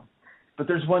it now. But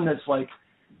there's one that's like,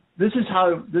 this is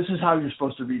how you're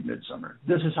supposed to read Midsummer.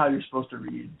 This is how you're supposed to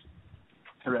read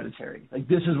Hereditary. Like,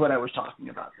 this is what I was talking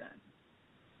about then.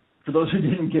 For those who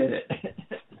didn't get it.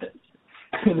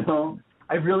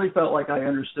 I really felt like I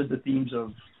understood the themes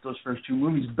of those first two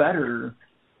movies better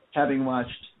having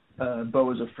watched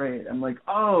Beau Is Afraid. I'm like,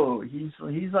 oh, he's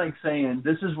like saying,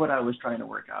 this is what I was trying to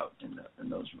work out in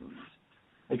those movies.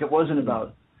 Like, it wasn't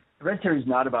about, Hereditary is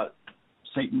not about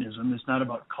Satanism. It's not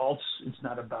about cults. It's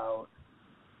not about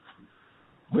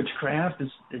witchcraft.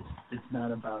 It's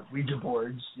not about Ouija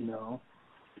boards,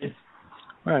 It's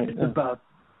right. It's about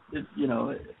in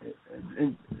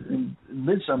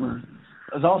Midsummer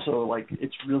is also like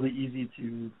it's really easy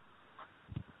to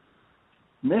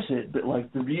miss it, but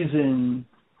like the reason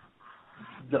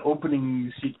the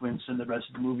opening sequence and the rest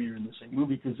of the movie are in the same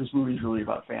movie because this movie is really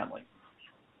about family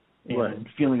and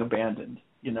feeling abandoned,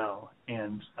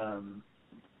 and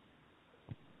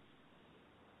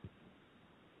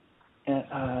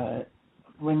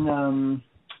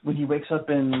when he wakes up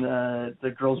in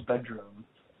the girl's bedroom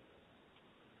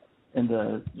and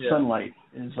the sunlight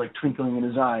is like twinkling in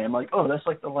his eye, I'm like, oh, that's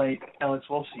like the light Alex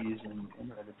Wolff sees in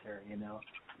Hereditary,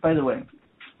 By the way,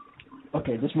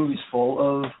 okay, this movie's full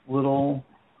of little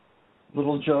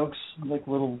jokes, like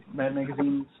little Mad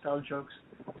Magazine style jokes,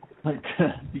 like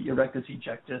the Erectus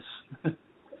Ejectus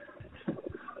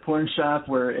porn shop,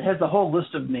 where it has the whole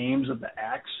list of names of the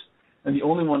acts, and the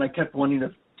only one I kept wanting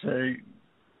to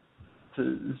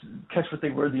catch what they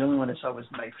were, the only one I saw was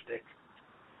Knife Dick,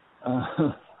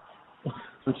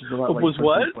 which is a lot like... Was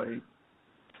what?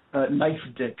 Knife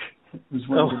Dick was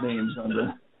one of the names on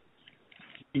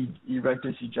the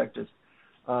Erectus Ejectus.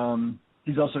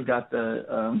 He's also got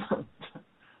the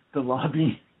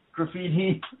lobby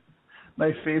graffiti.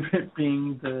 My favorite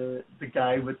being the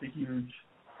guy with the huge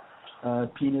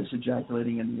penis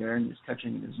ejaculating in the air and he's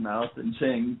catching in his mouth and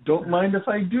saying, "Don't mind if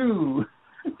I do."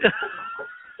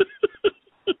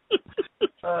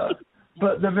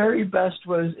 But the very best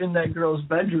was in that girl's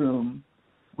bedroom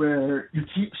where you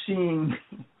keep seeing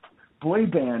boy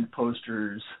band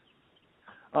posters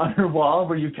on her wall.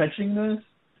 Were you catching this?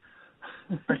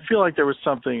 I feel like there was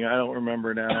something. I don't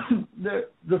remember now.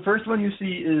 The first one you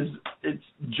see it's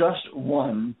just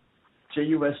one,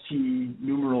 JUST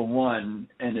numeral 1,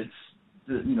 and it's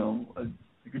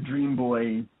like a Dream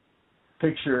Boy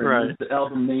picture. Right. And the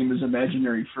album name is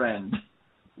Imaginary Friend.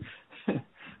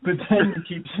 But then you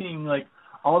keep seeing like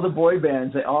all the boy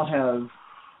bands. They all have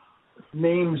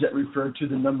names that refer to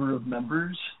the number of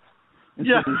members. And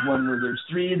so there's one where there's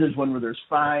 3. There's one where there's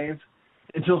 5.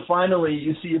 Until finally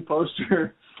you see a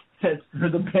poster where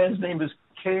the band's name is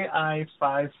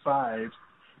KI55,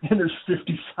 and there's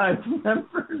 55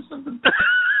 members of the band.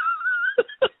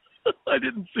 I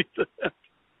didn't see that.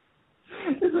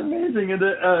 It's amazing. And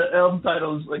the album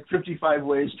title is like 55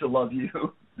 Ways to Love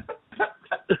You.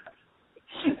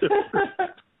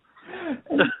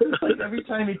 And it's like every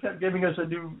time he kept giving us a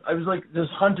new, I was like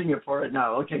just hunting it for it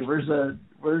now. Okay, what's the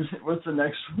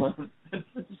next one?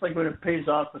 It's just like when it pays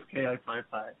off with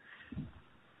KI55.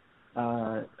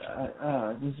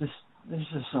 There's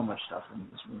just so much stuff in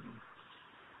this movie.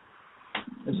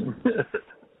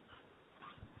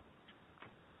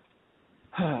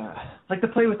 Like the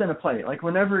play within a play. Like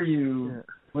whenever you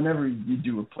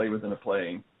do a play within a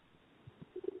play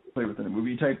within a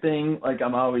movie type thing, like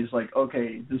I'm always like,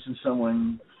 okay, this is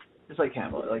someone. It's like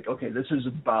Hamlet. Like, okay, this is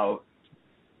about.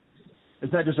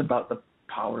 It's not just about the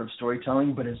power of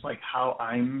storytelling, but it's like how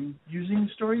I'm using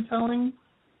storytelling.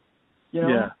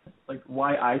 Like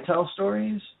why I tell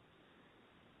stories.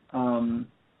 And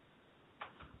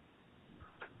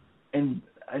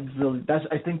I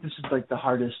think this is like the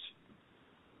hardest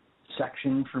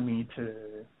section for me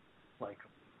to like.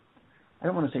 I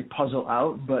don't want to say puzzle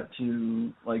out, but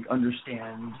to like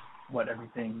understand what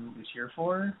everything is here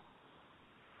for,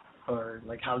 or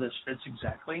like how this fits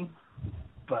exactly.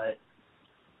 But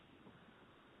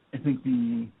I think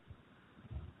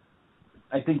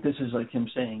this is like him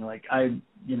saying like I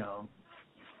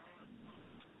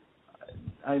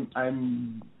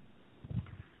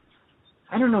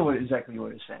don't know exactly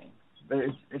what he's saying, but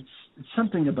it's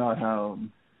something about how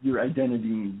your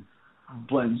identity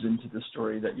blends into the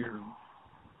story that you're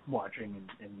watching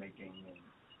and making, and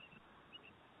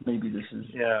maybe this is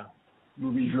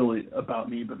movie's really about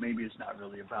me, but maybe it's not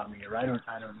really about me, or I don't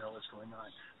know what's going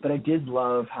on. But I did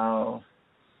love how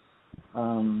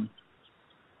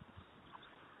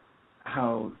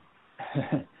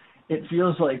it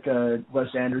feels like a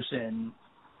Wes Anderson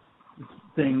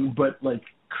thing, but like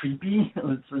creepy.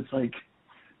 It's like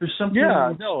there's something.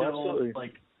 Yeah, no, absolutely.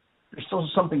 Like there's still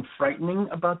something frightening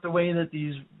about the way that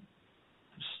these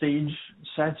stage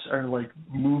sets are like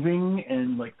moving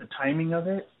and like the timing of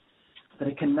it. That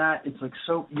it cannot. It's like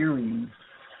so eerie.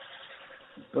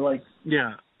 But like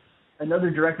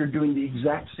another director doing the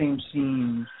exact same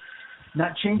scene,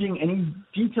 not changing any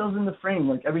details in the frame,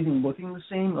 like everything looking the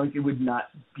same, like it would not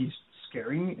be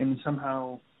scary. And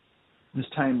somehow this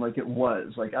time, like it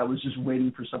was. Like I was just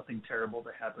waiting for something terrible to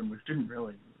happen, which didn't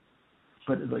really.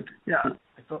 But like, I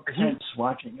felt tense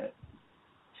watching it.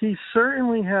 He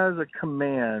certainly has a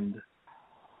command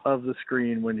of the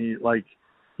screen when the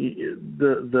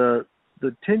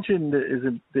tension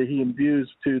that he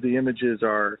imbues to the images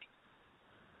are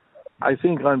I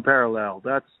think, unparalleled.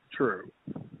 That's true.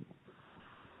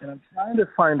 And I'm trying to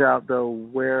find out, though,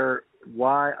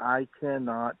 why I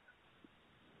cannot,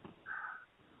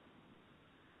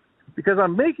 because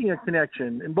I'm making a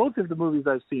connection in both of the movies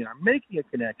I've seen. I'm making a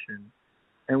connection,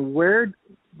 and what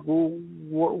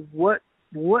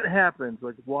happens?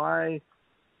 Like, why?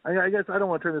 I guess I don't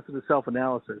want to turn this into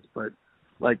self-analysis, but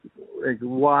like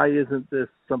why isn't this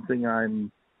something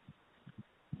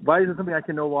Why is it something I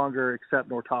can no longer accept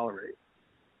nor tolerate?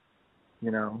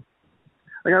 You know,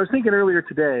 like I was thinking earlier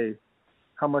today,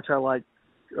 how much I like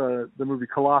the movie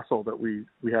Colossal that we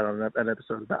had on an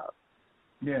episode about.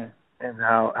 Yeah. And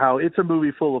how it's a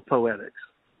movie full of poetics.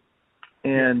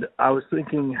 And I was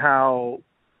thinking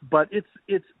but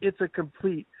it's a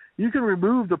complete. You can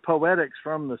remove the poetics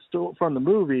from the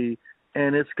movie,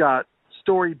 and it's got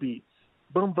story beats,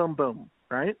 boom, boom, boom,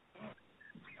 right?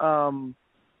 And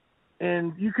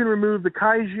you can remove the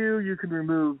kaiju, you can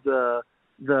remove the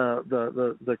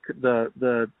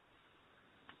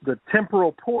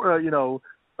temporal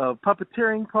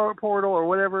puppeteering portal or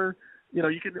whatever. You know,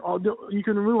 you can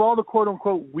remove all the quote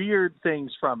unquote weird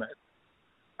things from it.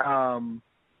 And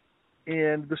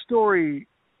the story,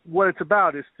 what it's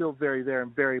about, is still very there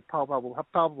and very palpable and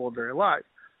very alive.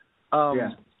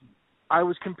 I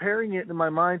was comparing it in my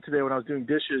mind today when I was doing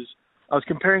dishes. I was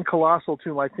comparing Colossal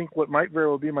to, I think, what might very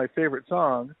well be my favorite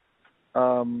song,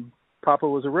 Papa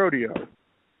Was a Rodeo. It's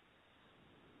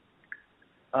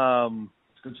a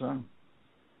good song.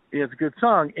 Yeah, it's a good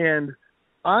song. And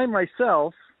I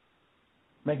myself...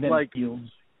 Magnetic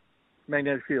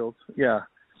Fields, yeah.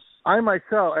 I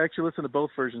actually listened to both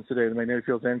versions today, the Magnetic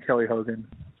Fields and Kelly Hogan.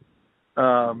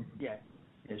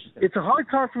 It's a hard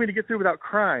song for me to get through without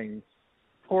crying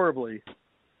horribly.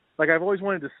 Like, I've always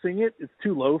wanted to sing it. It's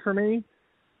too low for me.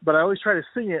 But I always try to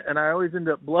sing it, and I always end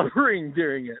up blubbering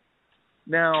during it.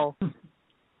 Now,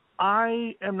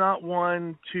 I am not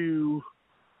one to,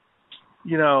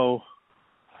 you know,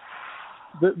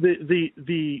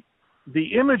 the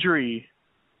imagery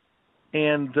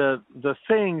and the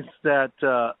things that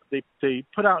they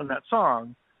put out in that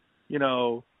song, you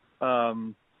know,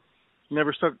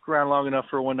 never stuck around long enough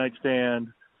for a one night stand.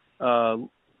 Love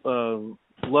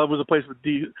was a place with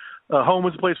home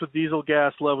was a place with diesel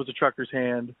gas. Love was a trucker's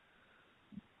hand.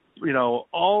 You know,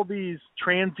 all these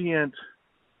transient,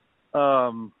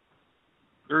 earthy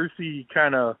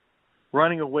kind of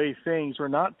running away things are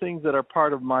not things that are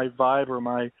part of my vibe or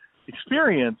my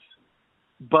experience,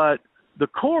 but the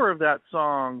core of that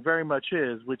song very much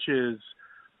is, which is,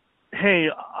 hey,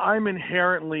 I'm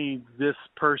inherently this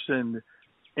person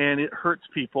and it hurts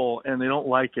people and they don't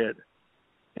like it.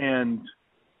 And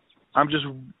I'm just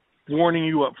warning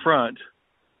you up front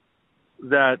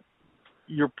that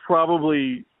you're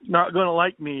probably not going to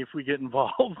like me if we get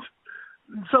involved.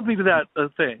 Something to that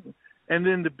thing. And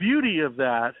then the beauty of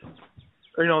that,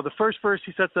 you know, the first verse,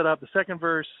 he sets that up. The second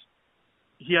verse,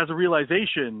 he has a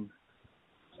realization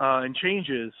and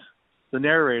changes the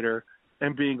narrator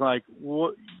and being like,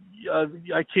 "What?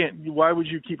 I can't. Why would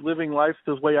you keep living life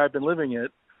the way I've been living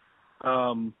it?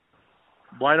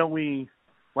 Why don't we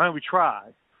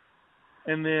try?"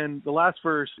 And then the last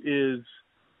verse is,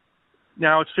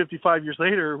 now it's 55 years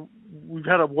later. We've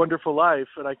had a wonderful life,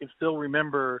 and I can still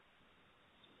remember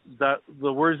that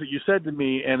the words that you said to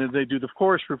me. And then they do the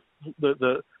chorus,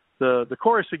 the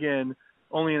chorus again,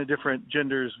 only in a different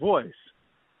gender's voice.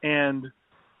 And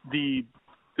the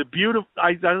beautiful,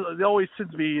 it always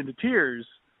sends me into tears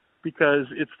because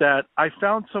it's that I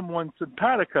found someone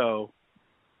simpatico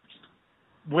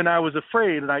when I was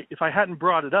afraid, and if I hadn't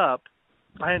brought it up,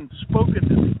 if I hadn't spoken this,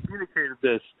 communicated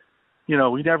this, you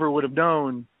know, we never would have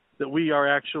known that we're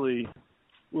actually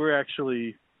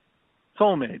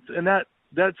soulmates, and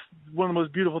that's one of the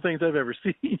most beautiful things I've ever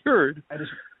seen, heard. I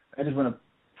just want to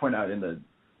point out, in the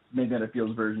Magnetic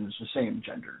Fields version, it's the same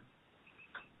gender.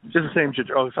 Just the same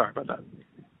gender. Oh, sorry about that.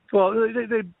 Well,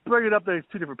 they bring it up that it's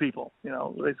two different people, you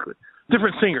know, basically.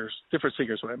 Different singers,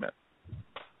 what I meant.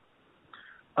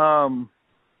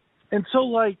 And so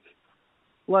like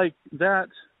that,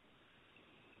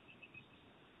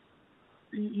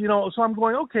 you know, so I'm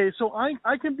going, okay, so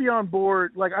I can be on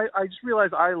board. Like, I just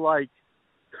realized I like,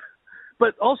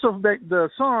 but also the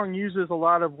song uses a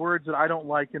lot of words that I don't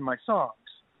like in my songs.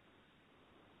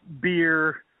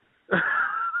 Beer.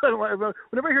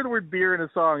 Whenever I hear the word beer in a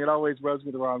song, it always rubs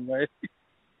me the wrong way.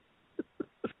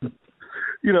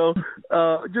 You know,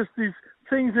 just these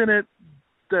things in it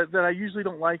that I usually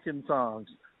don't like in songs.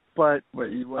 But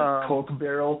Coke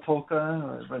barrel polka?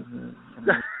 Or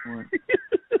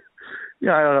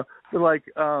yeah, I don't know. But like,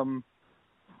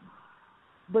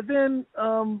 but then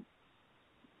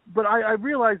but I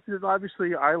realized that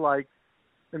obviously I like,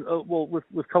 and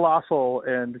with Colossal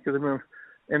and because I remember,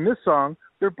 and this song,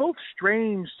 they're both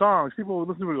strange songs. People would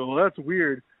listen to it and go, well, that's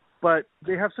weird, but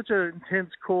they have such an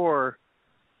intense core.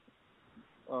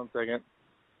 One second.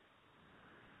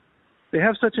 They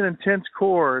have such an intense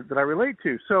core that I relate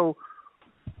to. So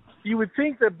you would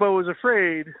think that Beau Is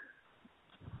Afraid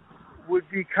would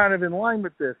be kind of in line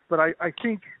with this, but I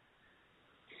think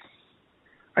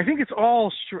it's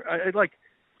all like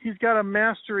he's got a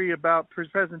mastery about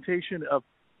presentation of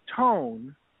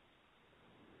tone,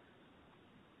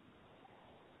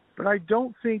 but I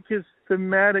don't think his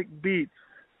thematic beats.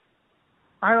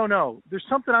 I don't know. There's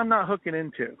something I'm not hooking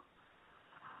into.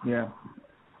 Yeah.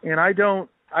 And I don't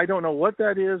know what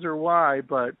that is or why,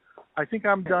 but I think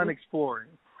I'm done exploring.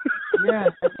 Yeah,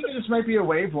 I think it just might be a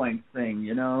wavelength thing,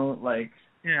 you know, like.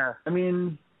 Yeah. I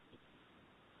mean,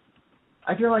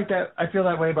 I feel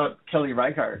that way about Kelly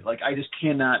Reichardt. Like, I just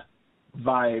cannot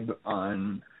vibe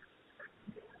on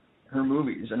her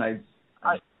movies, and I'm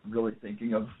really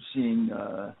thinking of seeing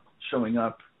Showing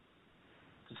Up,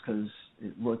 just because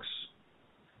it looks.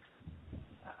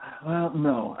 Well,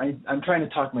 no, I'm trying to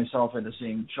talk myself into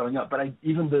seeing Showing Up, but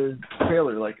even the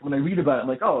trailer, like when I read about it, I'm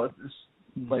like, oh, this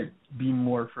like be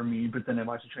more for me. But then I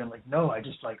watch the trailer, I'm like, no, I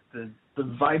just like the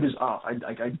vibe is off.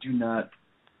 I do not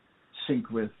sync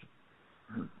with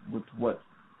what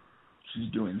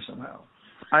she's doing somehow.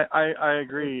 I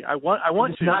agree. I want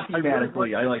it's to. Not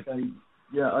thematically.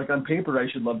 Like on paper,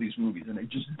 I should love these movies, and I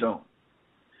just don't.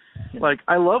 You know? Like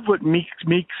I love what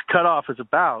Meek's Cutoff is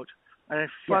about. And I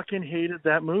fucking hated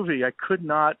that movie. I could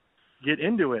not get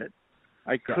into it.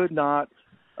 I could not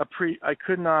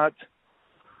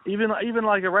even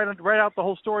like write out the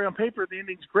whole story on paper. The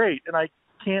ending's great, and I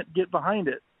can't get behind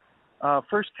it.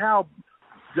 First Cow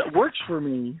that works for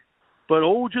me, but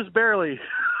just barely.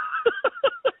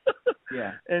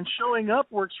 Yeah. And Showing Up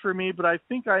works for me, but I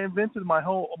think I invented my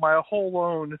whole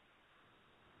own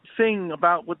thing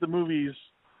about what the movie's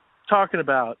talking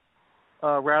about.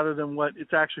 Rather than what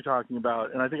it's actually talking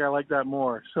about, and I think I like that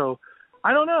more. So,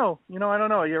 I don't know. I don't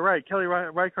know. You're right. Kelly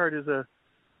Reichardt is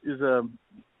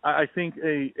I think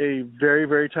a very,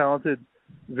 very talented,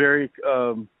 very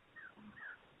the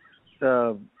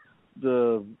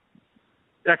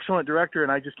excellent director,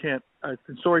 and I just can't.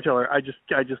 Storyteller. I just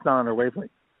not on her wavelength.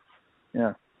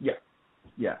 Yeah.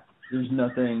 Yeah. There's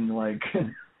nothing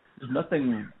there's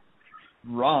nothing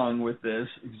wrong with this.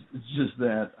 It's just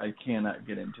that I cannot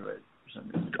get into it.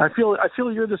 I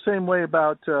feel you're the same way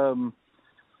about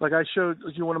like I showed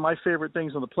you one of my favorite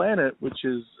things on the planet, which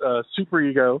is Super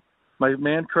Ego, my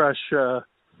man crush,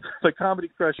 my comedy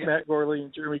crush, Matt Gorley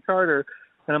and Jeremy Carter,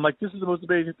 and I'm like, this is the most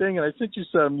amazing thing, and I sent you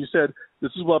some. You said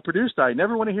this is well produced. I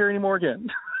never want to hear any more again.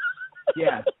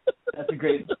 Yeah, that's a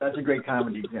great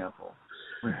comedy example.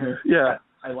 Yeah,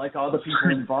 I like all the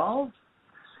people involved.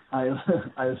 I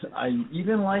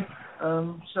even like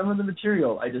some of the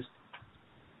material. I just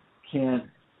can't,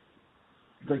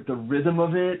 like the rhythm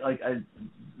of it,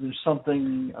 there's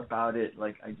something about it,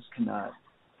 like I just cannot.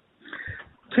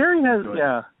 Carrie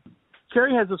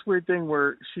has this weird thing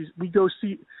where we go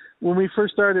see, when we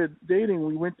first started dating,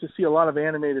 we went to see a lot of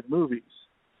animated movies,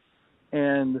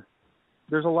 and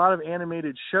there's a lot of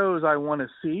animated shows I want to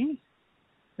see,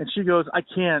 and she goes, I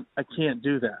can't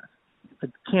do that. I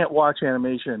can't watch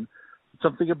animation.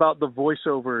 Something about the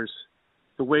voiceovers,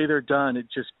 the way they're done, it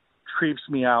just creeps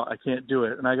me out. I can't do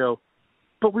it. And I go,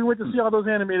 but we went to see all those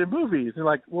animated movies. And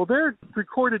like, well, they're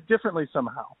recorded differently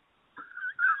somehow.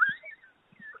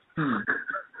 And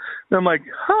I'm like,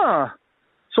 huh.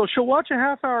 So she'll watch a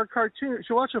half-hour cartoon.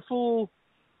 She'll watch a full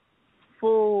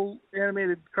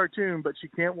animated cartoon, but she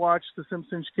can't watch The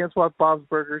Simpsons. She can't watch Bob's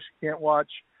Burgers. She can't watch.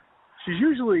 She's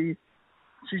usually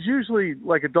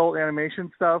like adult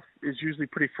animation stuff is usually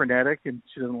pretty frenetic, and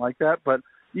she doesn't like that. But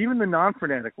even the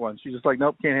non-frenetic ones, she's just like,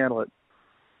 nope, can't handle it.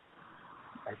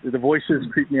 The voices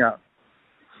creep me out.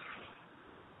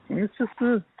 And it's just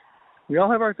we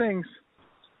all have our things.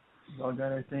 We all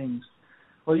got our things.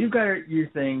 Well, you've got your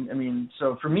thing. I mean,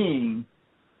 so for me,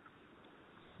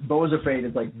 Beau Is Afraid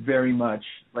is like very much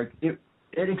like it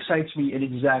excites me in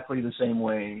exactly the same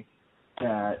way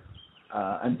that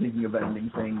I'm thinking of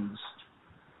ending things,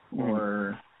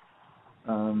 or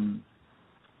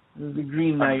the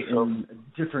Green Knight in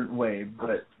a different way,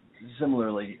 but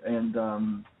similarly, and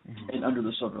Under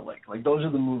the Silver Lake. Like those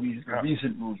are the movies, the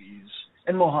recent movies,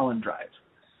 and Mulholland Drive.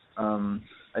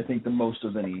 I think the most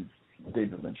of any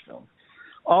David Lynch film.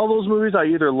 All those movies I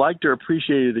either liked or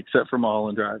appreciated, except for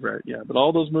Mulholland Drive, right? Yeah, but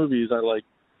all those movies I like.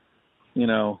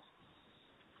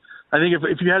 I think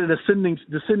if you had an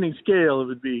descending scale, it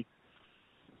would be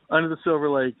Under the Silver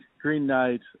Lake, Green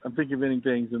Knight, I'm Thinking of Ending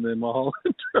Things, and then Mulholland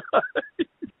Drive.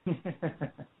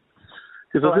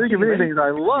 Because I'm Thinking of Ending Things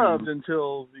I loved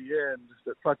until the end.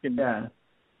 That fucking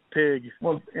pig,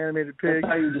 animated pig.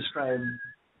 That's how you describe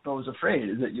Beau Is Afraid,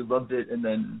 is that you loved it, and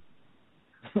then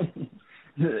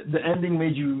the ending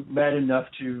made you mad enough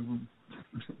to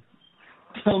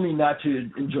tell me not to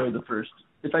enjoy the first.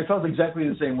 If I felt exactly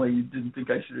the same way, you didn't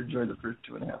think I should enjoy the first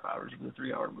 2.5 hours of the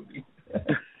 3-hour movie.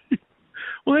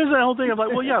 Well, there's that whole thing of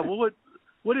like,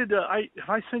 what did I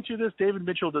sent you this? David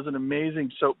Mitchell does an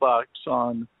amazing soapbox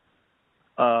on.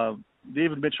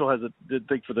 David Mitchell did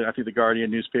think for the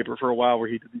Guardian newspaper for a while, where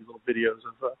he did these little videos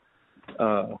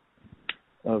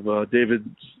of David's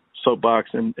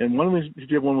soapbox, and one of these he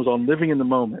did one was on living in the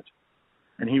moment,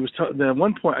 and he was at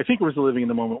one point, I think it was the living in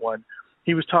the moment one,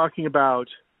 he was talking about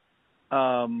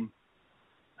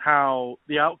how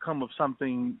the outcome of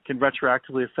something can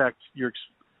retroactively affect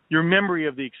your memory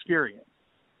of the experience.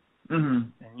 Mm-hmm.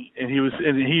 And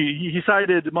he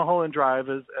cited Mulholland Drive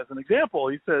as an example.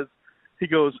 He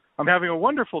goes, I'm having a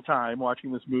wonderful time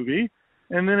watching this movie,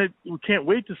 and then we can't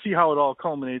wait to see how it all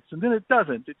culminates, and then it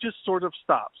doesn't. It just sort of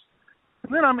stops.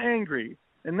 And then I'm angry,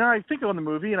 and then I think on the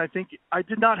movie, and I think I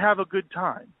did not have a good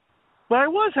time. But I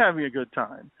was having a good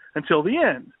time until the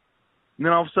end. And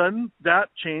then all of a sudden, that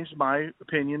changed my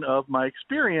opinion of my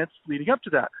experience leading up to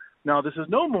that. Now, this is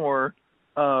no more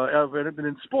than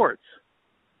in sports.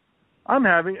 I'm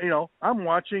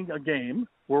watching a game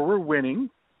where we're winning.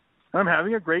 I'm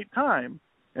having a great time.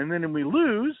 And then when we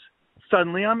lose,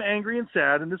 suddenly I'm angry and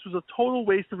sad, and this was a total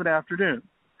waste of an afternoon.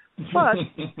 But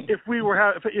if we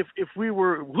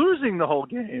were losing the whole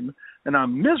game and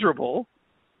I'm miserable,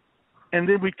 and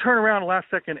then we turn around last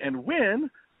second and win,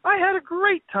 I had a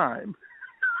great time.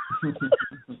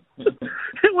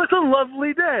 It was a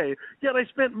lovely day. Yet I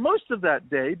spent most of that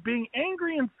day being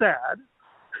angry and sad.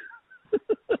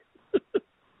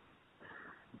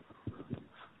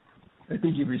 I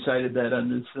think you recited that on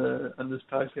this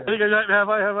podcast. I think have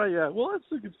I? Yeah. Well,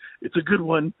 it's a good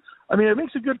one. I mean, it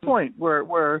makes a good point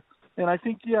where and I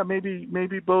think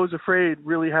maybe Beau Is Afraid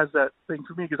really has that thing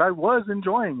for me, because I was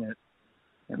enjoying it,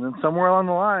 and then somewhere along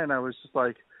the line I was just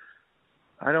like,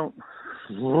 I don't.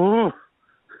 Whoa.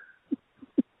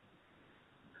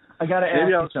 I got to ask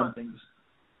you something.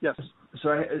 Yes.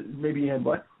 So maybe you had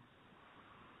what?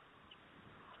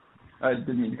 I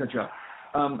didn't mean to cut you off.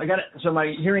 So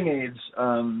my hearing aids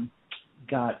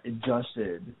got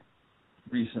adjusted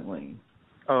recently.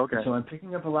 Oh, okay. So I'm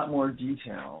picking up a lot more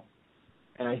detail,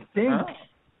 and I think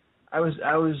I was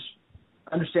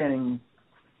understanding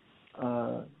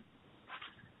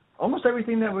almost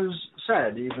everything that was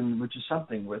said, even, which is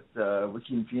something, with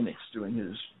Joaquin Phoenix doing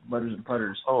his Letters and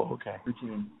Putters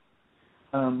routine.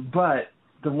 But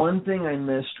the one thing I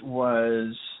missed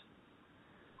was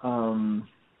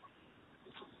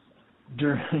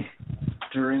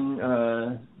during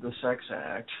the sex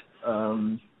act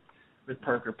with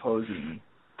Parker Posey,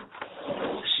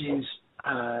 she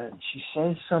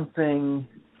says something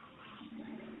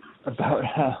about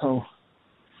how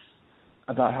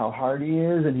hard he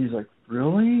is, and he's like,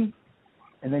 really?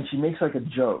 And then she makes like a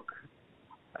joke.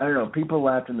 I don't know. People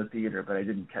laughed in the theater, but I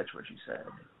didn't catch what she said.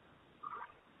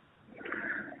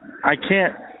 I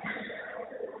can't.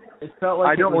 It felt like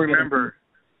I don't remember.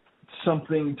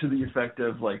 Something to the effect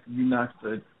of like, you knocked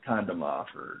the condom off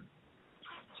or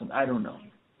something. I don't know.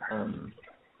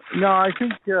 No, I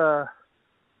think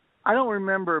I don't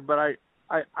remember, but I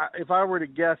if I were to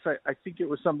guess, I think it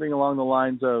was something along the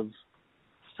lines of.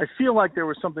 I feel like there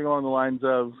was something along the lines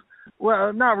of,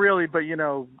 well, not really, but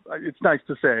it's nice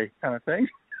to say, kind of thing.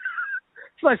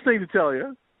 It's a nice thing to tell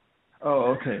you.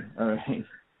 Oh, okay, all right.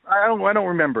 I don't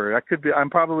remember. I could be. I'm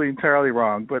probably entirely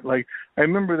wrong, but like I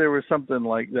remember there was something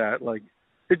like that. Like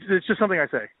it's just something I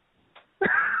say.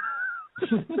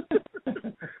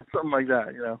 Something like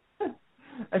that,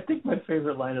 I think my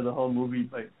favorite line of the whole movie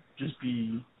might just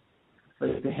be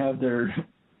like they have their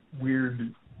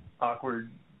weird,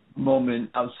 awkward moment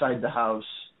outside the house,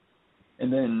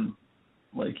 and then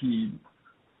like he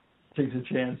takes a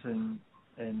chance and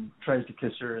tries to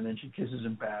kiss her, and then she kisses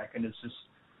him back, and it's this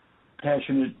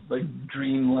passionate, like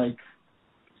dream-like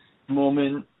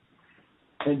moment.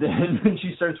 And then when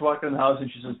she starts walking in the house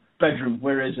and she says, "Bedroom,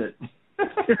 where is it?"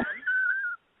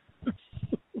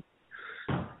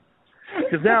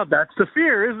 Because now that's the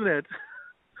fear, isn't it?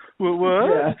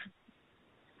 What?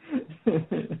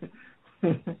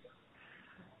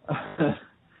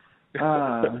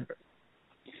 Yeah.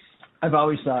 I've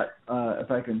always thought,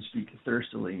 if I can speak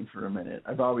thirstily for a minute,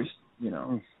 I've always,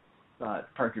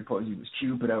 thought Parker Posey was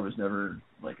cute, but I was never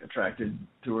like attracted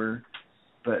to her.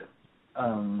 But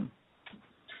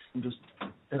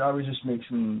it always just makes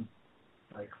me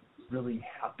like really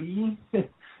happy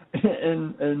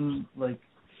and like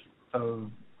a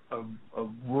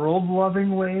world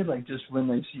loving way, like just when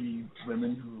I see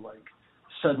women who like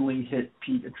suddenly hit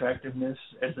peak attractiveness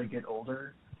as they get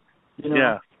older, you know.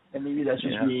 Yeah. And maybe that's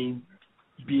just me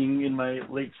being in my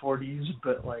late 40s,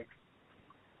 but like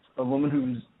a woman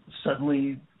who's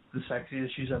suddenly the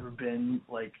sexiest she's ever been,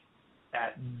 like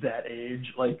at that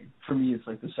age, like for me it's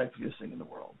like the sexiest thing in the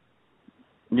world.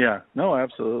 Yeah, no,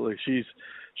 absolutely. She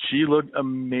looked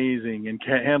amazing and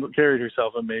carried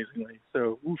herself amazingly.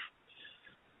 So, oof.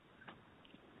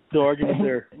 No argument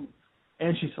there.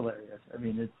 And she's hilarious. I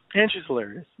mean, and she's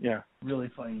hilarious. Yeah. Really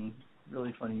funny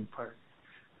part.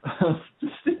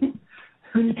 Just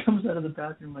when he comes out of the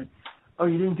bathroom, like, oh,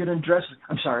 you didn't get undressed.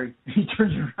 I'm sorry. He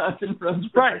turns around and runs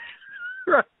back.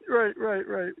 Right.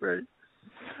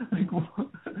 Like,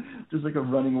 just like a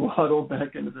running waddle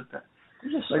back into the bathroom.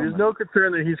 There's no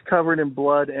concern that he's covered in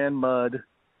blood and mud.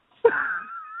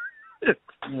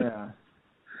 Yeah.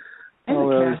 And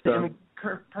the casting, I mean,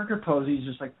 Parker Posey is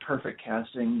just like perfect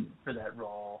casting for that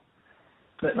role.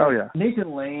 But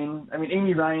Nathan Lane, I mean,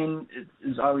 Amy Ryan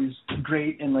is always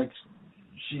great, and like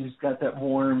she's got that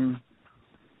warm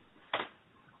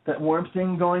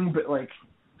thing going. But like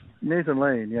Nathan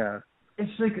Lane,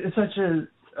 it's such a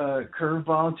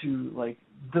curveball to like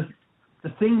the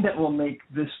thing that will make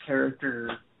this character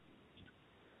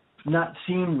not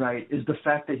seem right is the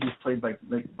fact that he's played by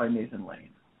Nathan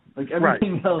Lane. Like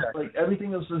everything else, like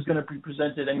everything else is going to be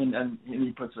presented. I mean, and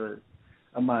he puts a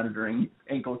monitoring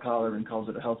ankle collar and calls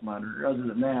it a health monitor. Other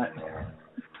than that,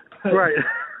 right.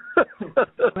 But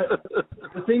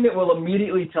the thing that will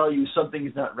immediately tell you something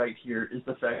is not right here is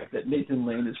the fact that Nathan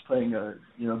Lane is playing a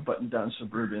button-down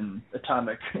suburban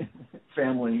atomic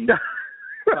family.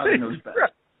 Father knows best.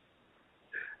 Right.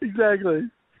 Exactly,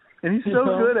 and he's so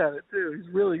good at it too.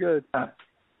 He's really good.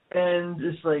 And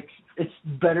it's like, it's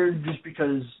better just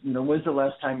because, when's the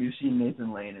last time you've seen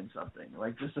Nathan Lane in something?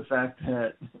 Like, just the fact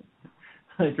that,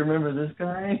 like, remember this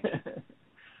guy?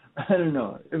 I don't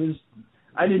know.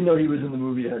 I didn't know he was in the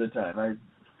movie ahead of time.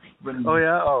 He was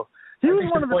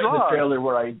one of the draws. In the trailer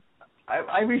where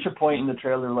I reach a point in the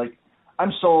trailer, like,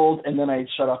 I'm sold, and then I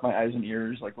shut off my eyes and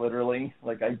ears, like, literally.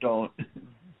 Like, I don't.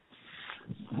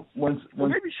 Well,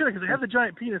 maybe you should, because they have the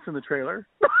giant penis in the trailer.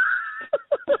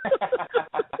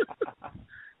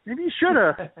 Maybe you should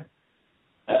have.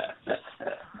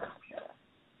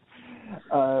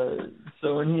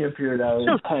 So when he appeared, I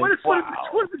was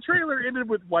what if the trailer ended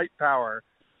with white power?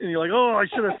 And you're like, oh, I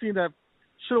should have seen that.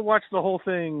 Should have watched the whole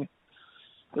thing.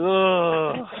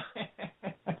 Ugh.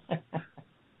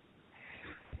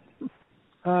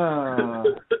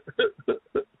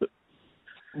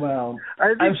 Well,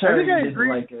 I'm sorry you didn't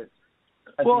like it.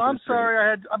 I'm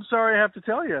sorry. I'm sorry I have to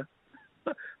tell you.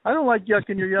 I don't like yuck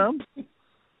in your yum.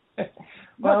 I'm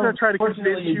not going to try to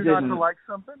convince you not to like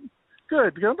something.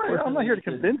 Good, because I'm not here to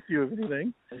convince you of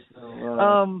anything.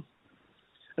 I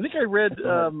think I read,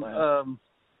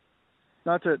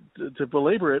 not to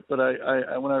belabor it, but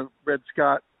I when I read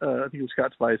Scott, I think it was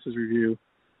Scott Spice's review,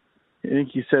 I think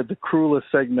he said the cruelest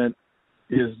segment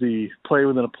is the play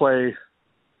within a play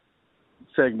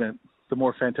segment, the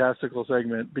more fantastical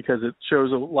segment, because it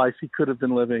shows a life he could have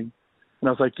been living. And I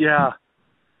was like, yeah,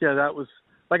 that was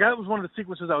one of the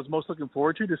sequences I was most looking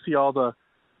forward to see all the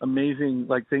amazing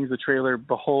things the trailer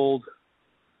behold.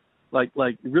 Like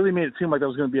it really made it seem like that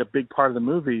was going to be a big part of the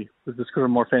movie, with this kind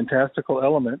of more fantastical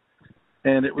element.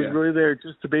 And it was really there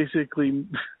just to basically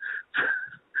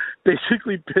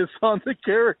piss on the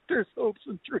character's hopes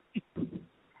and dreams.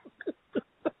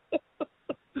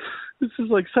 This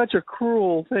is such a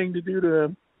cruel thing to do to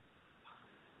him.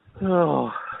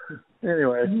 Oh,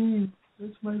 anyway.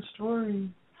 That's my story.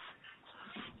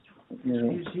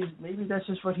 Maybe that's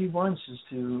just what he wants, is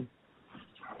to...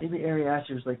 Maybe Ari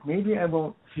Aster is maybe I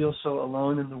won't feel so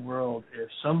alone in the world if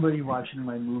somebody watching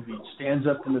my movie stands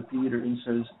up in the theater and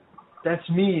says, that's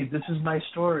me, this is my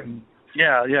story.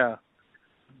 Yeah.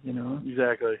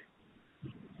 Exactly.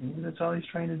 Maybe that's all he's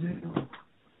trying to do.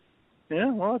 Yeah,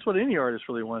 well, that's what any artist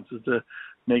really wants, is to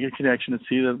make a connection and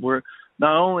see that we're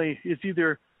not only, it's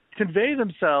either convey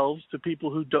themselves to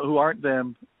people who aren't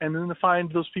them, and then to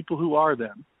find those people who are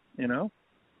them, Because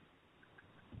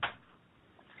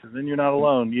then you're not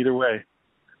alone either way.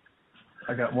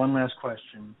 I got one last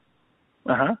question.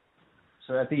 Uh-huh.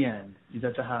 So at the end, he's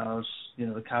at the house,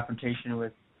 the confrontation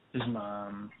with his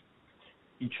mom.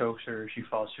 He chokes her. She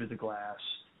falls through the glass.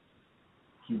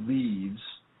 He leaves.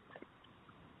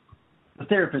 The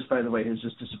therapist, by the way, has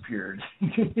just disappeared.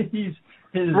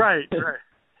 Right.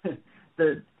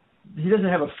 He doesn't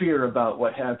have a fear about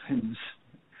what happens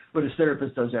what his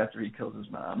therapist does after he kills his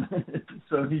mom.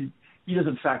 So he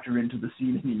doesn't factor into the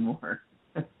scene anymore.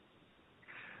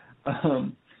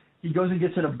 He goes and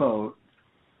gets in a boat,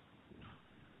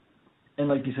 and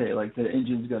like you say, like the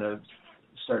engine's gonna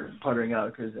start puttering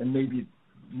out, and maybe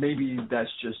that's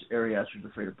just Ari Aster's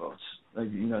afraid of boats. Like,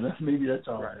 maybe that's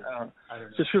all. Right. I don't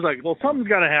know. Just feels like, well, something's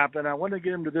got to happen. I want to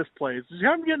get him to this place. Just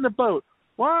have him get in the boat.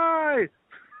 Why?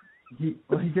 He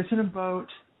gets in a boat.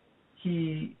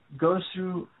 He goes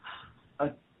through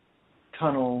a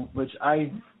tunnel, which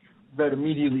I read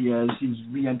immediately as he's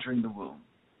re-entering the womb.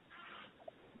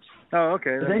 Oh,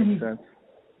 okay. That makes sense.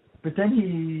 But then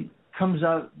he comes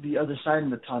out the other side of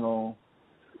the tunnel.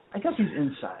 I guess he's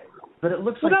inside, but it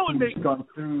looks like he's gone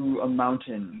through a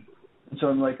mountain. And so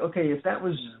I'm like, okay, if that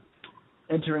was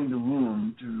entering the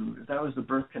womb, if that was the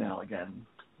birth canal again,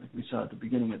 like we saw at the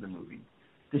beginning of the movie,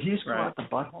 did he just go out the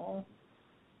butthole?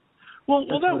 Well,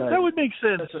 that would make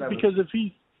sense, because if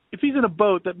he's in a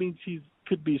boat, that means he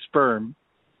could be sperm,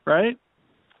 right?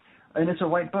 And it's a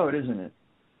white boat, isn't it?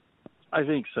 I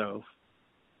think so.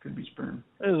 Could be sperm.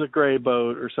 It's a gray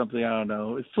boat or something. I don't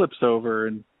know. It flips over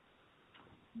and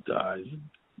dies.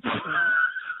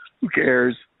 Who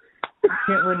cares? You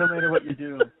can't win no matter what you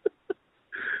do.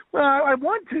 Well, I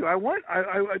want to.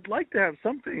 I'd like to have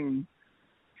something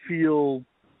feel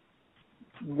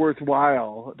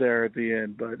worthwhile there at the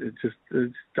end, but it just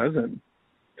doesn't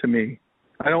to me.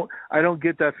 I don't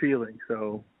get that feeling.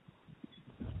 So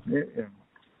yeah.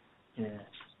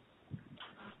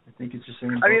 I think it's just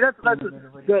saying. I mean, that's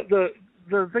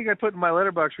the thing I put in my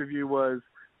Letterboxd review was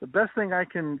the best thing I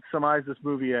can surmise this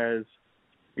movie as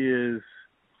is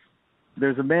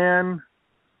there's a man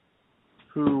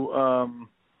who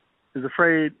is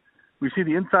afraid. We see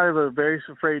the inside of a very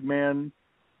afraid man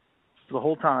the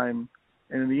whole time,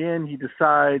 and in the end, he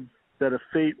decides that a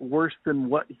fate worse than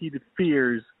what he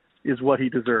fears is what he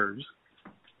deserves.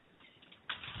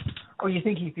 Oh, you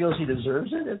think he feels he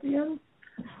deserves it at the end?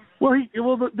 Well,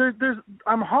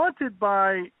 I'm haunted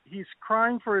by he's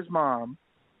crying for his mom.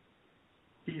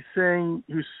 He's saying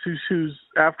who's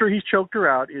after he's choked her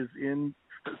out is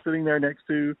sitting there next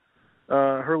to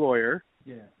her lawyer.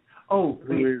 Yeah. Oh,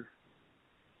 who is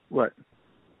what?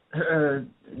 The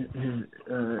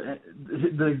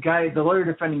lawyer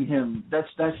defending him. That's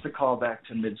the callback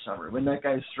to Midsummer when that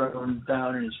guy's thrown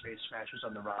down and his face smashes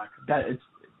on the rock. That's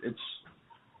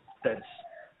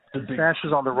the big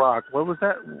smashes on the rock. What was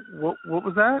that? What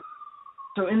was that?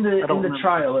 So in the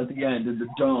trial at the end in the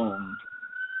dome,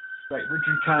 right?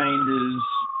 Richard Kind is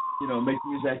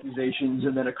making his accusations,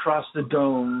 and then across the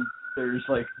dome there's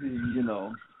like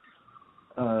the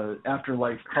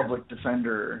afterlife public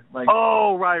defender, like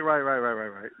right,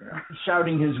 yeah.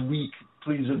 Shouting his weak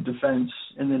pleas of defense,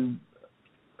 and then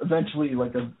eventually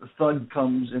like a thug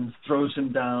comes and throws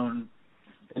him down,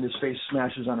 and his face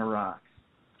smashes on a rock.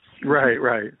 Right.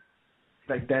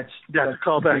 Like that's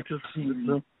called back to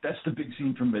scene. That's the big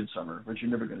scene from Midsummer, but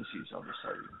you're never going to see. So I'll just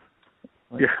tell you.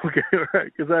 Like, yeah. Okay.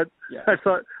 Right. Because I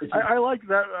thought I liked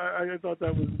that. I thought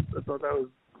that was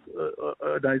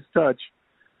a nice touch.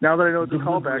 Now that I know it's a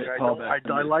callback,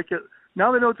 I like it.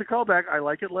 Now that I know it's a callback, I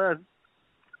like it less.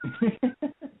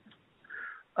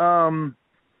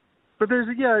 But there's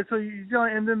so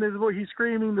and then he's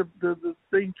screaming. The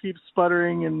thing keeps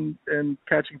sputtering and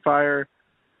catching fire,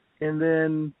 and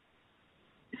then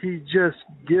he just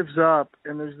gives up.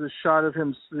 And there's this shot of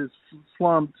him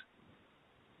slumped,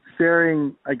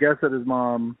 staring, I guess, at his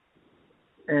mom,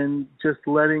 and just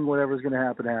letting whatever's going to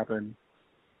happen.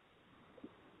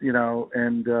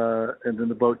 And then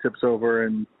the boat tips over,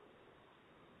 and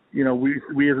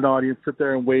we as an audience sit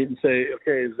there and wait and say,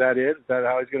 okay, is that it? Is that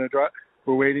how he's going to drop?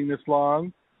 We're waiting this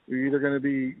long. He's either going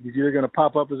to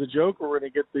pop up as a joke, or we're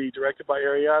going to get the directed by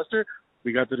Ari Aster.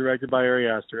 We got the directed by Ari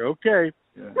Aster. Okay.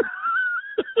 Yeah.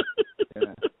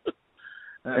 Yeah.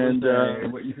 That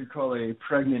was what you could call a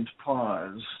pregnant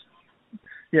pause.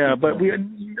 Yeah, but we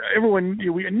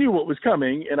knew what was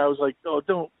coming, and I was like, oh,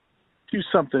 don't do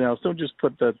something else. Don't just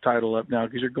put the title up now,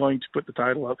 because you're going to put the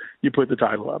title up. You put the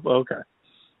title up. Okay.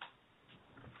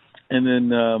 And then,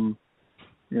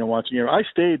 watching it. I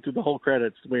stayed through the whole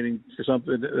credits waiting for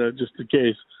something just in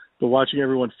case, but watching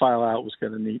everyone file out was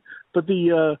kind of neat. But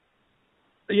I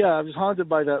was haunted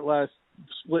by that last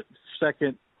split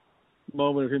second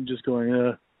moment of him just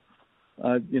going,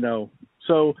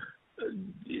 So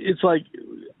it's like,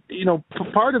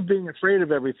 part of being afraid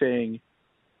of everything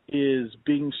is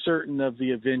being certain of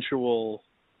the eventual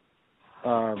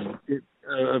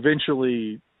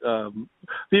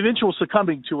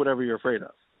succumbing to whatever you're afraid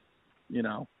of,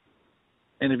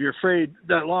 And if you're afraid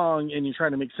that long and you're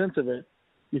trying to make sense of it,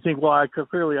 you think, well,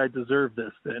 clearly I deserve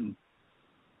this then.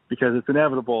 because it's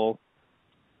inevitable,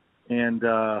 and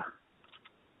I'm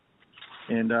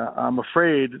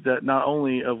afraid that not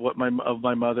only of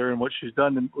my mother and what she's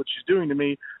done and what she's doing to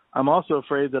me, I'm also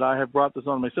afraid that I have brought this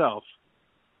on myself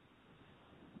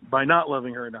by not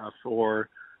loving her enough, or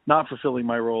not fulfilling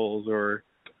my roles, or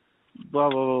blah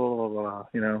blah blah blah blah.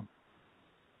 You know,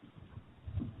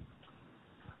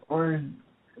 or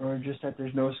just that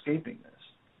there's no escaping this.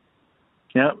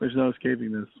 Yeah, there's no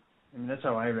escaping this. I mean, that's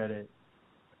how I read it,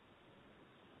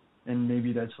 and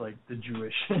maybe that's like the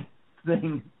Jewish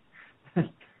thing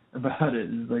about it.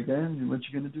 It's like, what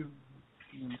you gonna do?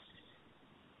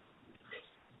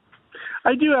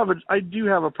 I do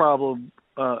have a problem.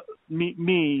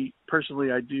 Me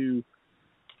personally, I do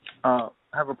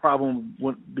have a problem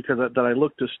because that I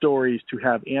look to stories to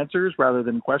have answers rather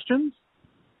than questions.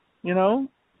 You know,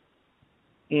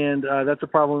 and that's a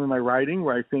problem in my writing,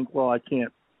 where I think, well, I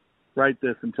can't write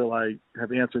this until I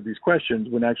have answered these questions.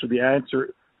 When actually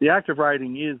the act of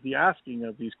writing is the asking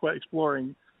of these,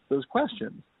 exploring those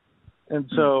questions. And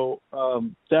so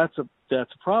that's a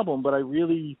problem. But I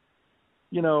really,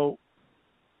 you know,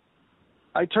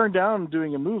 I turned down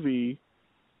doing a movie,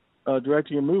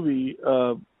 directing a movie,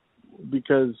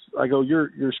 because I go,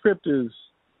 your script is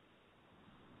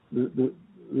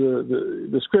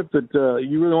the script that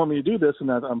you really want me to do this, and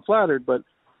that I'm flattered, but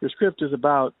your script is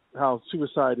about how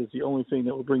suicide is the only thing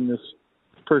that will bring this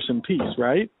person peace,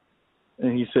 right?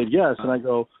 And he said yes, and I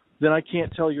go, then I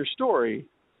can't tell your story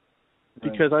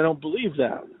because I don't believe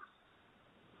that,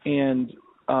 and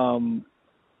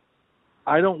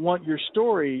I don't want your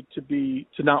story to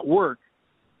not work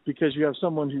because you have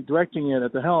someone who's directing it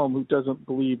at the helm who doesn't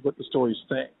believe what the story's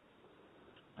saying.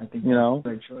 I think that's a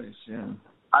great choice, yeah.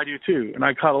 I do too, and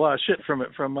I caught a lot of shit from my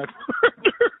partner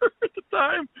at the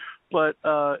time. But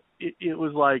it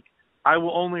was like, I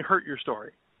will only hurt your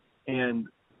story, and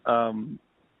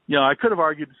you know, I could have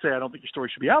argued to say I don't think your story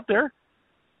should be out there.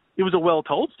 It was a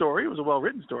well-told story, it was a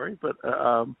well-written story, but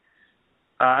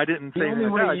I didn't say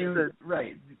anything like that.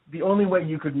 Right. The only way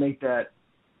you could make that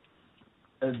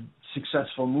a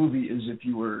successful movie is if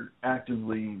you were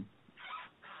actively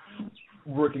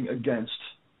working against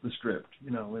the script,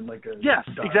 you know, in like a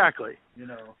exactly, you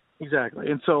know, exactly.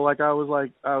 And so like I was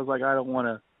like I don't want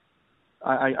to,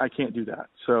 I can't do that.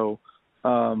 So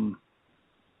and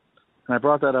I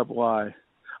brought that up. Why?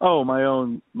 Oh, my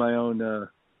own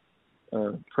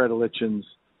predilections.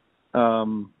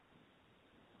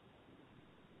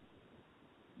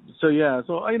 So yeah,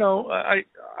 so you know,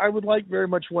 I would like very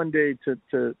much one day to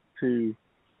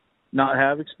not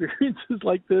have experiences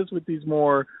like this with these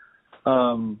more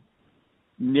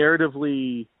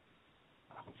narratively,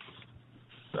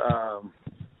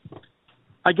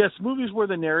 I guess, movies where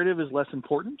the narrative is less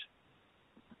important.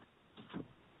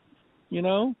 You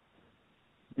know?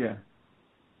 Yeah.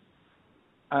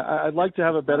 I'd like to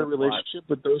have a better relationship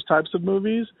with those types of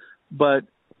movies, but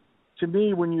to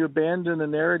me, when you abandon the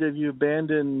narrative, you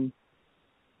abandon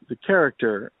the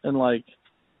character. And like,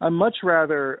 I'd much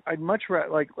rather like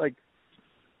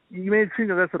you may seem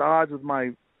that that's at odds with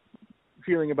my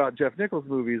feeling about Jeff Nichols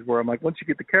movies, where I'm like, once you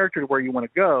get the character to where you want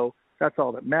to go, that's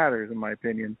all that matters, in my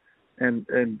opinion. And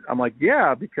I'm like,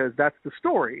 yeah, because that's the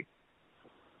story.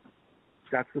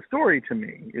 That's the story to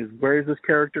me, is where is this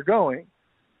character going?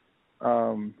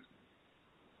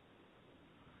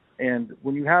 And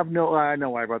when you have I know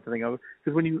why I brought the thing up,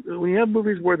 because when you have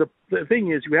movies where the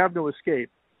thing is you have no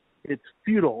escape, it's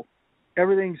futile,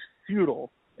 everything's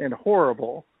futile and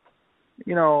horrible.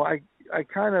 You know, I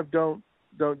kind of don't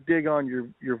dig on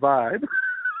your vibe.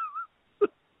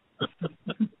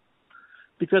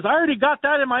 Because I already got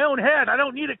that in my own head. I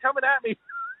don't need it coming at me.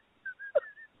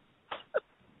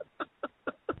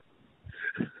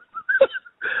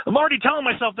 I'm already telling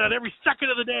myself that every second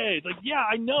of the day. It's like, yeah,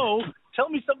 I know. Tell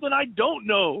me something I don't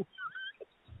know.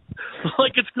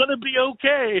 Like it's going to be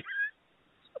okay.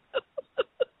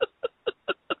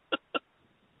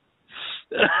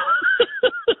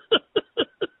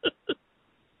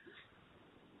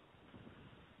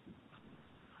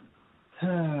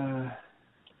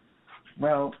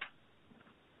 Well,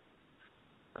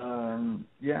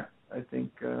 yeah, I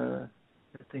think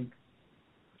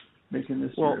making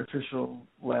this your official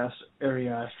last Ari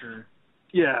Aster.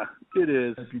 Yeah, it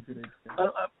is. Good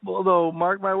although,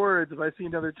 mark my words, if I see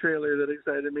another trailer that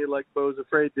excited me like Beau Is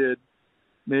Afraid did,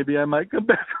 maybe I might come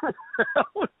back around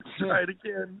and try it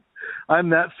again. I'm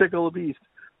that fickle a beast.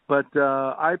 But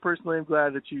I personally am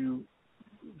glad that you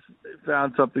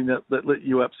found something that lit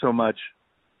you up so much,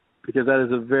 because that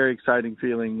is a very exciting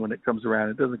feeling when it comes around.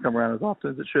 It doesn't come around as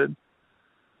often as it should.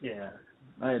 Yeah,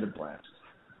 I had a blast.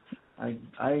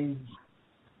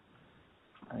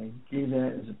 I gave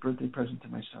that as a birthday present to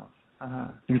myself.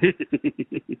 I'm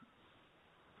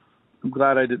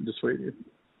glad I didn't dissuade you.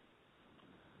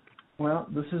 Well,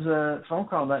 this is a phone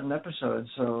call, not an episode,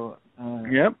 so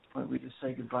yep. Why don't we just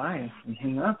say goodbye and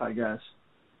hang up, I guess.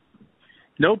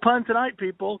 No pun tonight,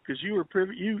 people, because you were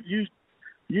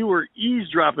you were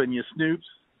eavesdropping, you snoops.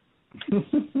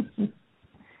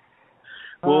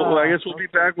 Well, I guess we'll be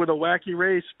back with a wacky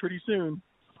race pretty soon.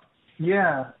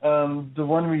 Yeah, the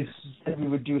one we said we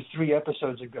would do 3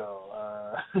 episodes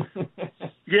ago.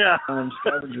 Yeah,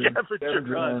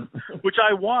 Scavenger Hunt, which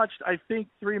I watched, I think,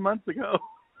 3 months ago.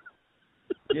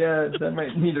 Yeah, that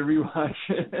might need a rewatch.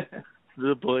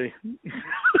 Good boy.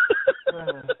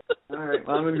 All right,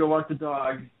 well, I'm going to go walk the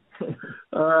dog.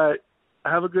 All right.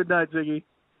 Have a good night, Siggy.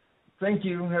 Thank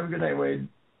you. Have a good night, Wade.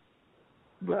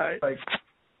 Bye. Bye.